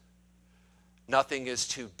us. Nothing is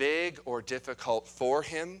too big or difficult for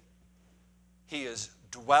him. He is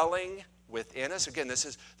dwelling within us. Again, this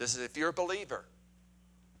is if you're a believer.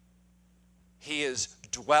 He is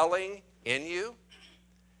dwelling in you.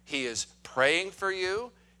 He is praying for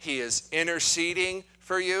you. He is interceding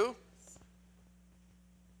for you.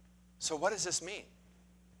 So what does this mean?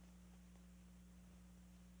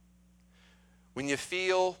 When you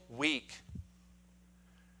feel weak,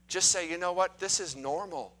 just say, you know what? This is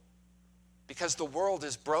normal because the world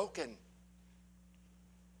is broken.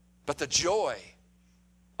 But the joy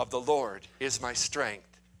of the Lord is my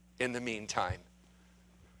strength in the meantime.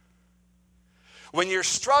 When you're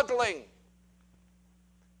struggling,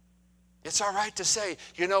 it's all right to say,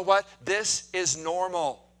 you know what? This is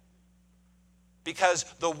normal because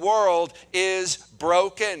the world is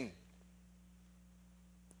broken.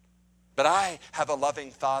 But I have a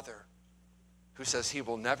loving Father who says he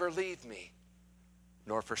will never leave me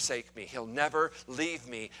nor forsake me. He'll never leave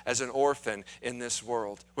me as an orphan in this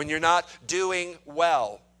world. When you're not doing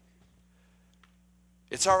well,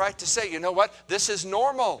 it's all right to say, you know what? This is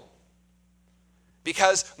normal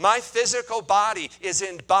because my physical body is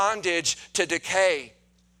in bondage to decay.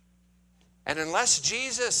 And unless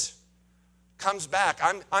Jesus comes back,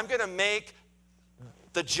 I'm going to make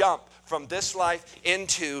the jump from this life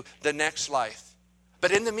into the next life.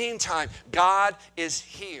 But in the meantime, God is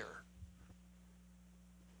here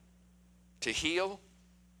to heal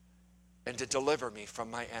and to deliver me from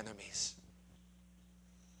my enemies.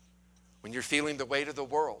 When you're feeling the weight of the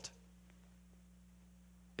world,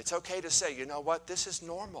 it's okay to say, you know what? This is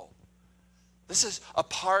normal. This is a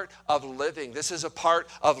part of living. This is a part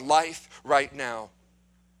of life right now.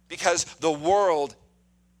 Because the world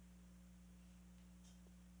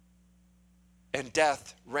and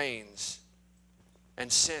death reigns.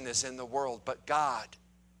 And sin is in the world, but God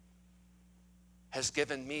has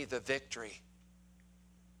given me the victory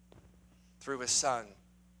through his Son,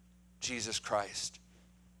 Jesus Christ.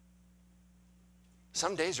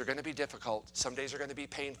 Some days are going to be difficult. Some days are going to be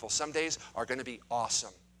painful. Some days are going to be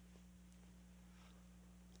awesome.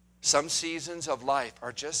 Some seasons of life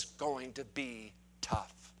are just going to be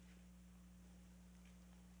tough.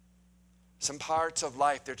 Some parts of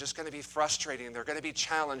life, they're just going to be frustrating, they're going to be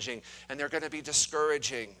challenging, and they're going to be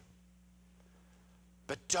discouraging.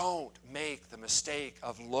 But don't make the mistake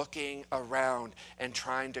of looking around and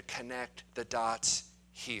trying to connect the dots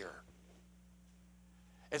here.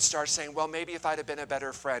 And start saying, well, maybe if I'd have been a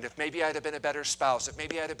better friend, if maybe I'd have been a better spouse, if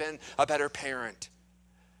maybe I'd have been a better parent,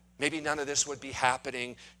 maybe none of this would be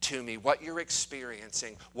happening to me. What you're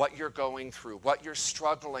experiencing, what you're going through, what you're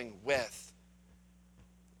struggling with,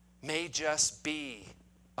 may just be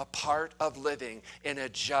a part of living in a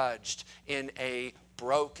judged, in a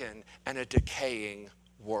broken, and a decaying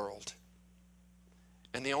world.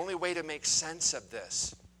 And the only way to make sense of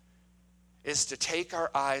this is to take our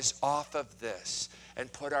eyes off of this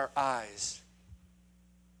and put our eyes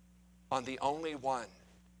on the only one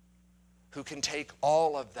who can take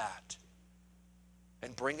all of that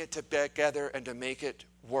and bring it together and to make it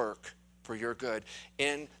work for your good.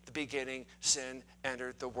 In the beginning, sin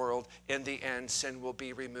entered the world. In the end, sin will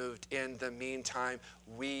be removed. In the meantime,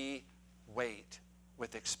 we wait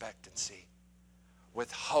with expectancy,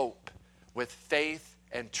 with hope, with faith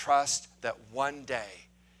and trust that one day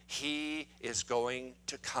he is going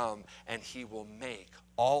to come and he will make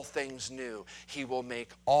all things new. He will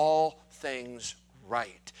make all things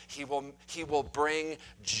right. He will bring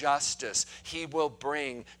justice. He will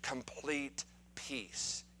bring complete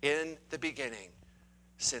peace. In the beginning,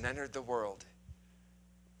 sin entered the world.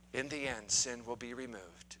 In the end, sin will be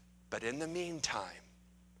removed. But in the meantime,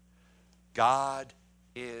 God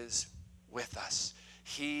is with us.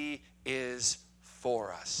 He is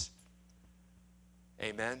for us.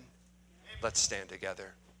 Amen? Let's stand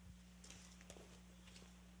together.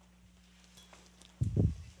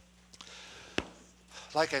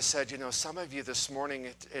 Like I said, some of you this morning,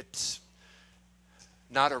 it's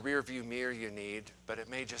not a rear view mirror you need, but it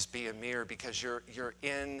may just be a mirror because you're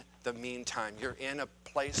in the meantime. You're in a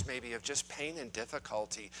place maybe of just pain and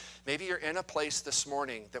difficulty. Maybe you're in a place this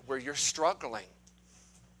morning where you're struggling.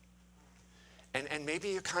 And maybe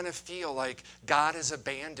you kind of feel like God has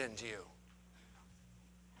abandoned you.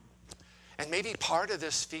 And maybe part of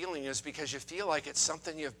this feeling is because you feel like it's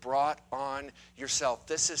something you've brought on yourself.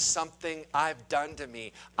 This is something I've done to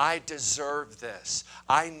me. I deserve this.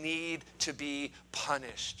 I need to be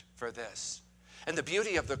punished for this. And the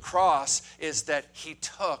beauty of the cross is that he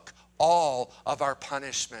took all of our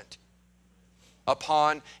punishment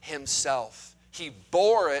upon himself. He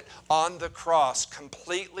bore it on the cross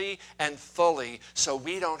completely and fully so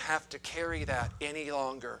we don't have to carry that any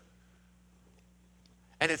longer.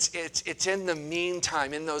 And it's in the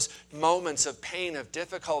meantime, in those moments of pain, of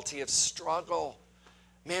difficulty, of struggle,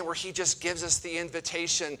 man, where he just gives us the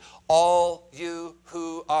invitation, all you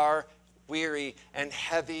who are weary and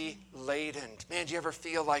heavy laden. Man, do you ever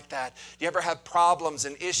feel like that? Do you ever have problems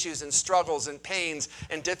and issues and struggles and pains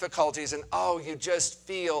and difficulties and you just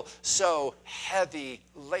feel so heavy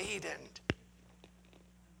laden?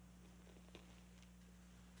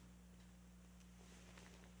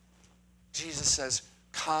 Jesus says,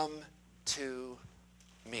 come to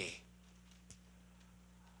me.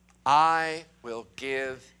 I will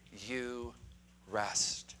give you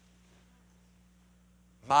rest.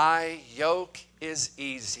 My yoke is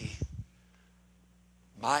easy.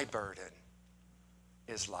 My burden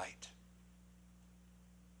is light.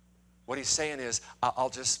 What he's saying is,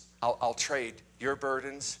 I'll trade your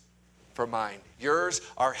burdens for mine. Yours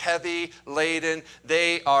are heavy laden.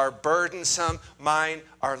 They are burdensome. Mine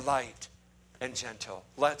are light and gentle.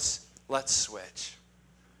 Let's switch.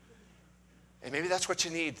 And maybe that's what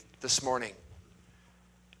you need this morning.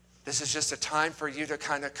 This is just a time for you to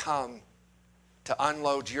kind of come to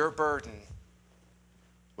unload your burden,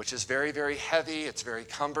 which is very, very heavy. It's very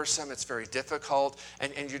cumbersome. It's very difficult.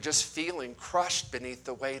 And you're just feeling crushed beneath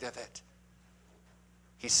the weight of it.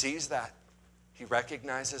 He sees that. He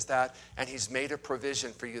recognizes that. And he's made a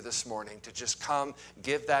provision for you this morning to just come,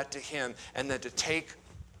 give that to him, and then to take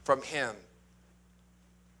from him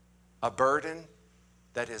a burden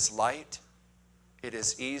that is light, it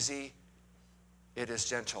is easy, it is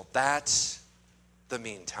gentle. That's the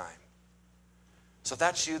meantime. So if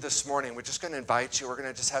that's you this morning, we're just going to invite you. We're going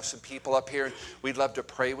to just have some people up here. We'd love to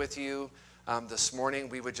pray with you this morning.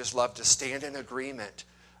 We would just love to stand in agreement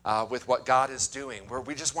with what God is doing. Where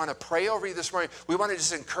we just want to pray over you this morning. We want to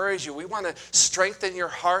just encourage you. We want to strengthen your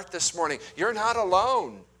heart this morning. You're not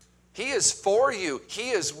alone. He is for you. He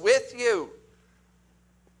is with you.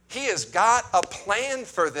 He has got a plan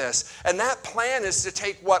for this. And that plan is to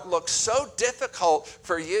take what looks so difficult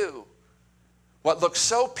for you, what looks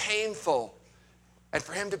so painful, and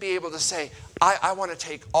for him to be able to say, I want to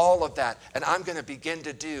take all of that, and I'm going to begin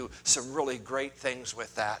to do some really great things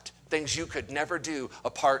with that. Things you could never do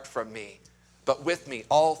apart from me. But with me,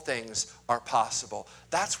 all things are possible.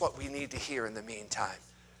 That's what we need to hear in the meantime.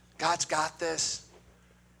 God's got this.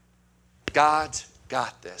 God's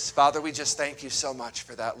got this. Father, we just thank you so much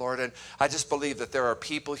for that, Lord. And I just believe that there are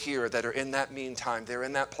people here that are in that meantime. They're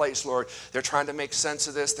in that place, Lord. They're trying to make sense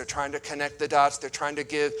of this. They're trying to connect the dots. They're trying to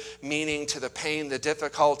give meaning to the pain, the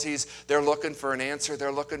difficulties. They're looking for an answer.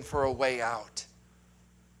 They're looking for a way out.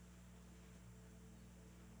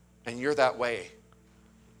 And you're that way.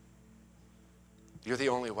 You're the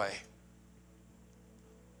only way.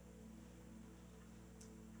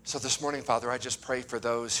 So this morning, Father, I just pray for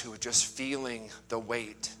those who are just feeling the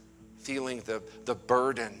weight, feeling the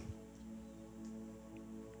burden.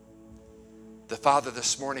 The Father,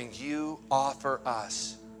 this morning, you offer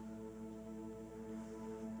us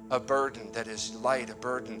a burden that is light, a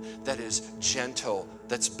burden that is gentle,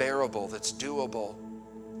 that's bearable, that's doable.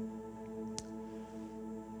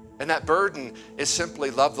 And that burden is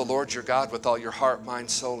simply love the Lord your God with all your heart, mind,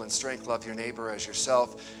 soul, and strength. Love your neighbor as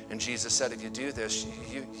yourself. And Jesus said, if you do this,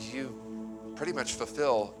 you pretty much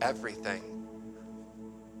fulfill everything.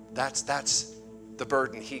 That's the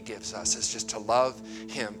burden he gives us, is just to love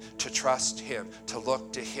him, to trust him, to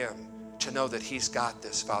look to him, to know that he's got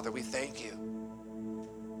this, Father. We thank you.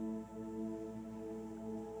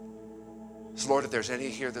 So Lord, if there's any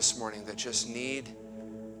here this morning that just need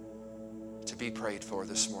to be prayed for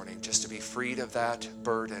this morning, just to be freed of that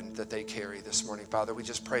burden that they carry this morning, Father, we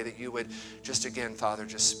just pray that you would just again, Father,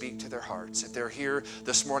 just speak to their hearts. If they're here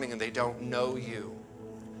this morning and they don't know you,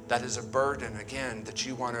 that is a burden, again, that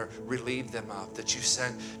you want to relieve them of, that you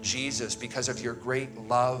sent Jesus because of your great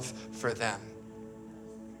love for them.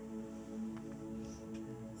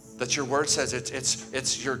 That your word says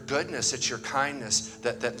it's your goodness, it's your kindness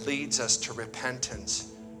that leads us to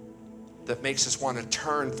repentance, that makes us want to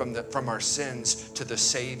turn from our sins to the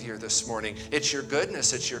Savior this morning. It's your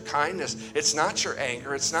goodness, it's your kindness. It's not your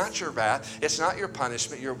anger, it's not your wrath, it's not your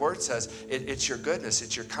punishment. Your word says it's your goodness,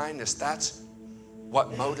 it's your kindness. That's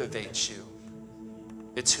what motivates you.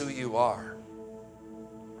 It's who you are.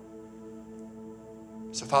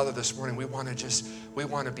 So Father, this morning we want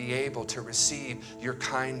to be able to receive your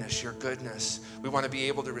kindness, your goodness. We want to be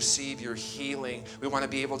able to receive your healing. We want to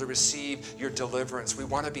be able to receive your deliverance. We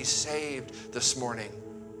want to be saved this morning.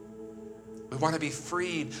 We want to be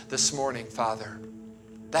freed this morning, Father.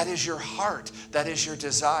 That is your heart. That is your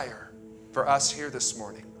desire for us here this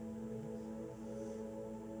morning.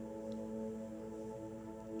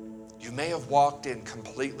 You may have walked in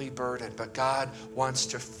completely burdened, but God wants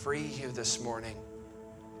to free you this morning.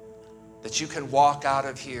 That you can walk out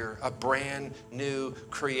of here a brand new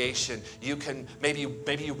creation. You can, maybe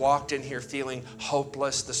you walked in here feeling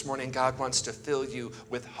hopeless this morning. God wants to fill you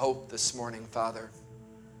with hope this morning, Father.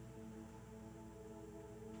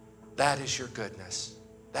 That is your goodness.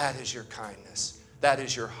 That is your kindness. That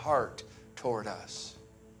is your heart toward us.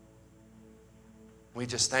 We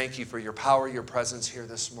just thank you for your power, your presence here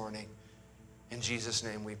this morning. In Jesus'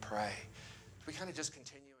 name we pray. We kind of just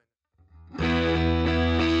continue.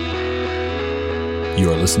 You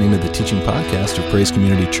are listening to the teaching podcast of Praise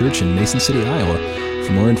Community Church in Mason City, Iowa.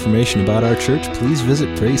 For more information about our church, please visit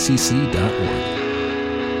praisecc.org.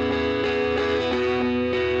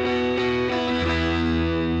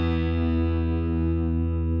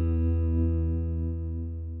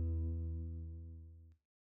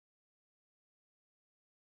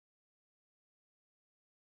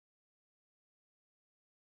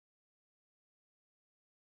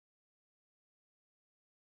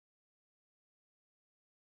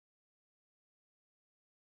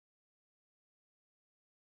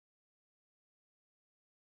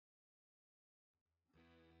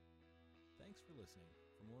 Thanks for listening.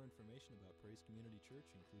 For more information about Praise Community Church,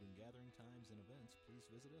 including gathering times and events, please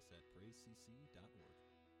visit us at praisecc.org.